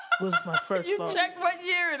 Was my first You thought. check what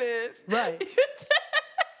year it is. Right.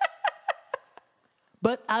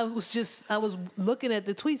 But I was looking at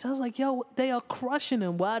the tweets. I was like, yo, they are crushing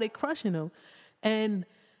him. Why are they crushing him? And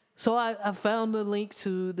so I found the link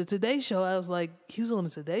to the Today Show. I was like, he was on the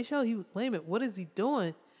Today Show? Wait a minute, what is he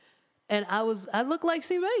doing? And I looked like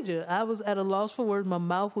C Major. I was at a loss for words. My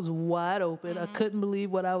mouth was wide open. I couldn't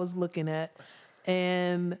believe what I was looking at.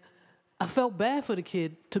 And I felt bad for the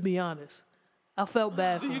kid, to be honest. I felt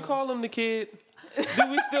bad for Do you him. call him the kid?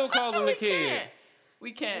 Do we still call him the kid?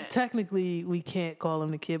 We can't. Technically, we can't call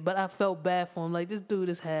him the kid, but I felt bad for him. Like, this dude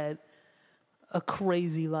has had a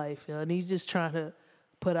crazy life, and he's just trying to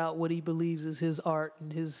put out what he believes is his art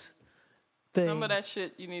and his thing. Some of that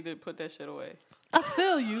shit, you need to put that shit away. I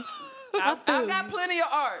feel you. I got plenty of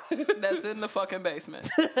art that's in the fucking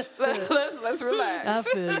basement. Let's relax. I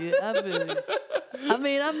feel you. I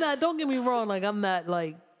mean, I'm not. Don't get me wrong. Like, I'm not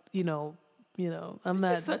like I'm not.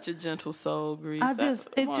 You're such a gentle soul, Grease.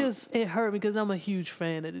 It hurt me because I'm a huge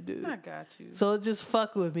fan of the dude. I got you. So it just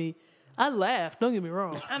fucked with me. I laughed. Don't get me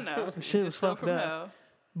wrong. I know. Shit was fucked up. Hell.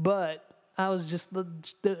 But I was just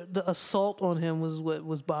the assault on him was what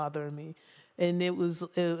was bothering me. And it was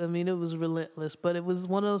relentless, but it was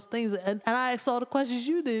one of those things. And I asked all the questions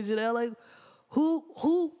you did, Janelle. Like,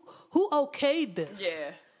 who okayed this?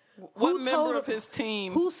 Yeah. What member of his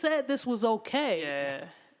team? Who said this was okay? Yeah.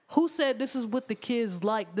 Who said this is what the kids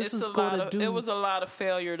like? This is going to do. It was a lot of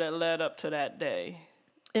failure that led up to that day.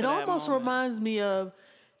 It almost reminds me of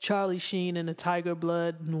Charlie Sheen and the Tiger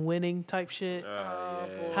Blood and Winning type shit.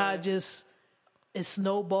 Boy. How it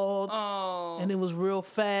snowballed, and it was real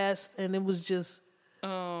fast, and it was just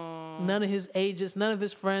none of his agents, none of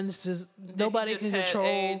his friends, nobody can control.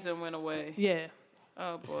 Had AIDS and went away. Yeah.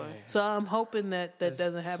 Oh boy. So I'm hoping that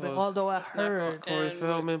doesn't happen. Although I heard Corey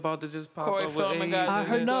Feldman about to just pop up with AIDS. I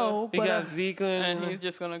heard no, he got Zika, and he's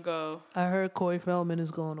just gonna go. I heard Corey Feldman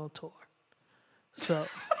is going on tour. So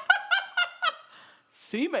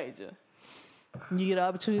C Major. You get an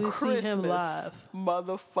opportunity to see him live.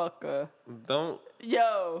 Motherfucker.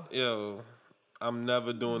 Yo, I'm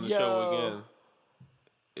never doing the show again.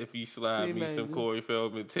 If you slide me some Corey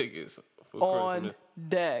Feldman tickets for on Christmas.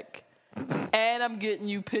 deck. And I'm getting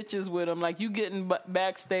you pictures with him. Like, you getting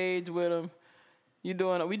backstage with him. We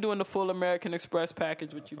doing the full American Express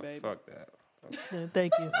package with you, baby. Fuck that. Yeah,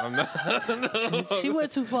 thank you. I'm not. She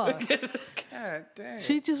went too far. God damn.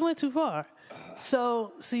 She just went too far.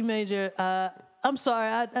 So, C Major, I'm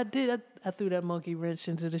sorry. I threw that monkey wrench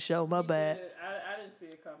into the show. My bad. I didn't see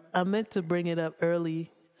it coming. I meant to bring it up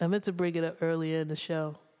early. I meant to bring it up earlier in the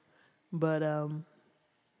show, but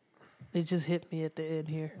it just hit me at the end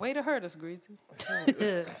here. Way to hurt us, Greasy.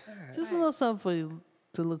 Just a little something for you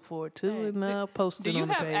to look forward to, and I'll post it on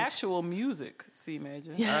the page. Do you have actual music, C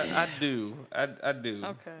Major? I do. I do.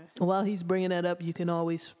 Okay. While he's bringing that up, you can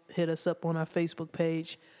always hit us up on our Facebook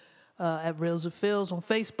page at Reels of Phils on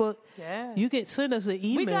Facebook. Yeah. You can send us an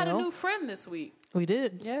email. We got a new friend this week. We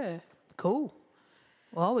did? Yeah. Cool.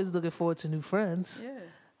 Well, always looking forward to new friends. Yeah.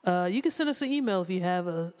 You can send us an email if you have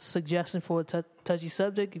a suggestion for a touchy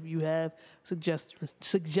subject, if you have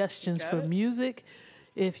suggestions for music,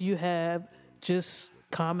 if you have just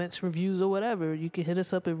comments, reviews, or whatever. You can hit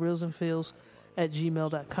us up at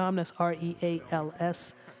reelsandfeels@gmail.com. That's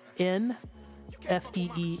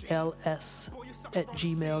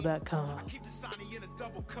REALSNFEELS@gmail.com.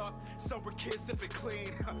 Double cup, sober kids sipping clean.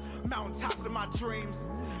 Mountaintops in my dreams.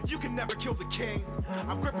 You can never kill the king.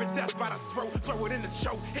 I'm gripping death by the throat, throw it in the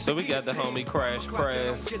choke. So we got the homie Crash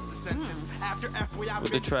Press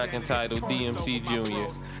with the track entitled DMC Jr.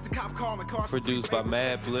 Produced by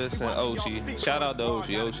Mad Bliss and Oshi. Shout out to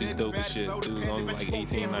Oshi. Oshi's dope as shit. Dude's only like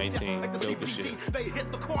 18, 19. Dope as shit. They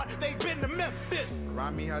hit the quad, they been to Memphis.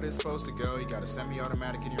 Remind me how this supposed to go. You got a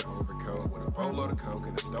semi-automatic in your overcoat with a boatload of coke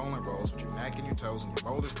and the stolen rolls with your neck and your toes and your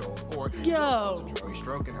rollers gold. Or yo, you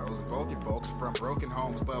stroking hoes and both your folks are from broken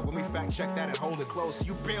homes. But when we fact check that and hold it close,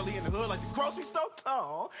 you barely in the hood like the grocery store.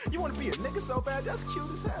 Oh, you wanna be a nigga so bad, that's cute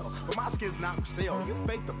as hell. But my skin's not for sale. You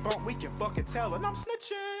fake the phone, we can fucking tell. And I'm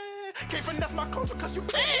snitching. Can't finesse my culture cause you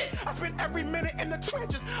can't. I spend every minute in the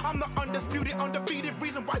trenches. I'm the undisputed, undefeated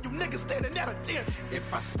reason why you niggas standing at attention.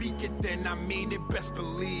 If I speak it, then I mean it, best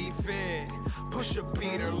believe it. Push a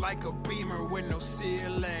beater like a Beamer with no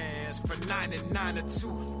ceilings. For 99 to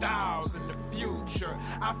 2000, the future.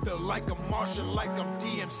 I feel like a Martian, like I'm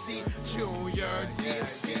DMC Junior.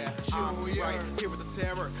 DMC Junior. I'm right here with the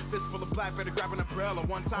terror. Fist full of black, better grab an umbrella.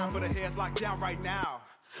 One time for the heads locked down right now.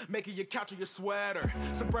 Making your couch or your sweater.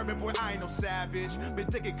 Suburban boy, I ain't no savage. Been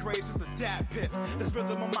digging graves since the dad pit. This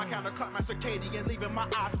rhythm on my counter clock, my circadian, leaving my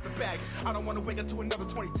eyes with the baggage. I don't wanna wake up to another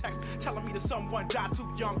 20 texts telling me that someone died too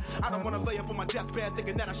young. I don't wanna lay up on my deathbed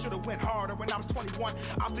thinking that I should've went harder when I was 21.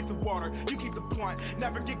 I'll stick to water, you keep the blunt.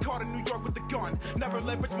 Never get caught in New York with the gun. Never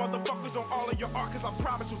leverage motherfuckers on all of your art, cause I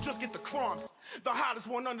promise you'll just get the crumbs. The hottest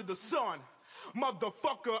one under the sun.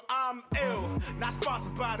 Motherfucker, I'm ill. Not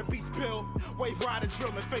sponsored by the Beast Pill. Wave rider,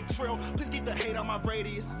 drill, and fake trill. Please keep the hate on my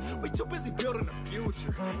radius. We too busy building the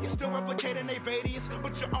future. You still replicating they radius,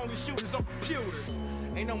 but your only shooters on computers.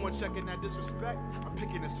 Ain't no one checking that disrespect. I'm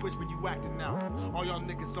picking a switch when you acting out. All y'all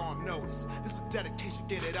niggas on notice. This is dedication,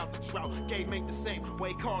 get it out the drought. Game ain't the same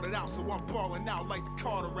way, called it out, so I'm balling out like the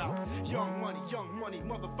Carter route. Young money,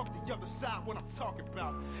 motherfuck the other side. What I'm talking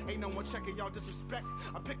about. Ain't no one checking y'all disrespect.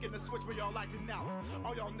 I'm picking a switch when y'all acting out.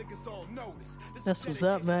 All y'all niggas all notice. That's what's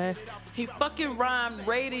up, man. He fucking rhymed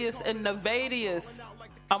radius and Nevadius.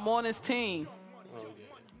 I'm on his team.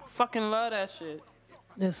 Fucking love that shit.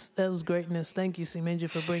 That was greatness. Thank you, C Major,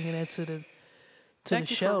 for bringing that to the show.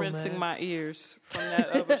 Thank you for rinsing my ears from that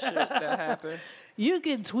other shit that happened. You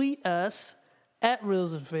can tweet us at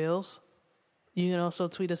Reels and Fails. You can also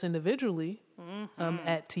tweet us individually.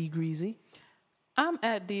 At T Greasy. I'm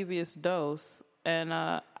at Devious Dose, and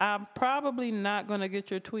I'm probably not gonna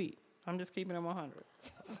get your tweet. I'm just keeping it 100.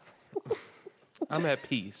 I'm at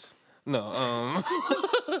peace. No,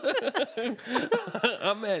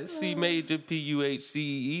 I'm at C Major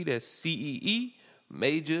PUHCEE. That's CEE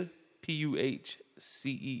Major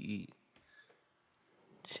PUHCEE.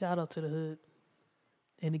 Shout out to the hood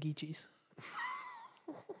and the Geechies.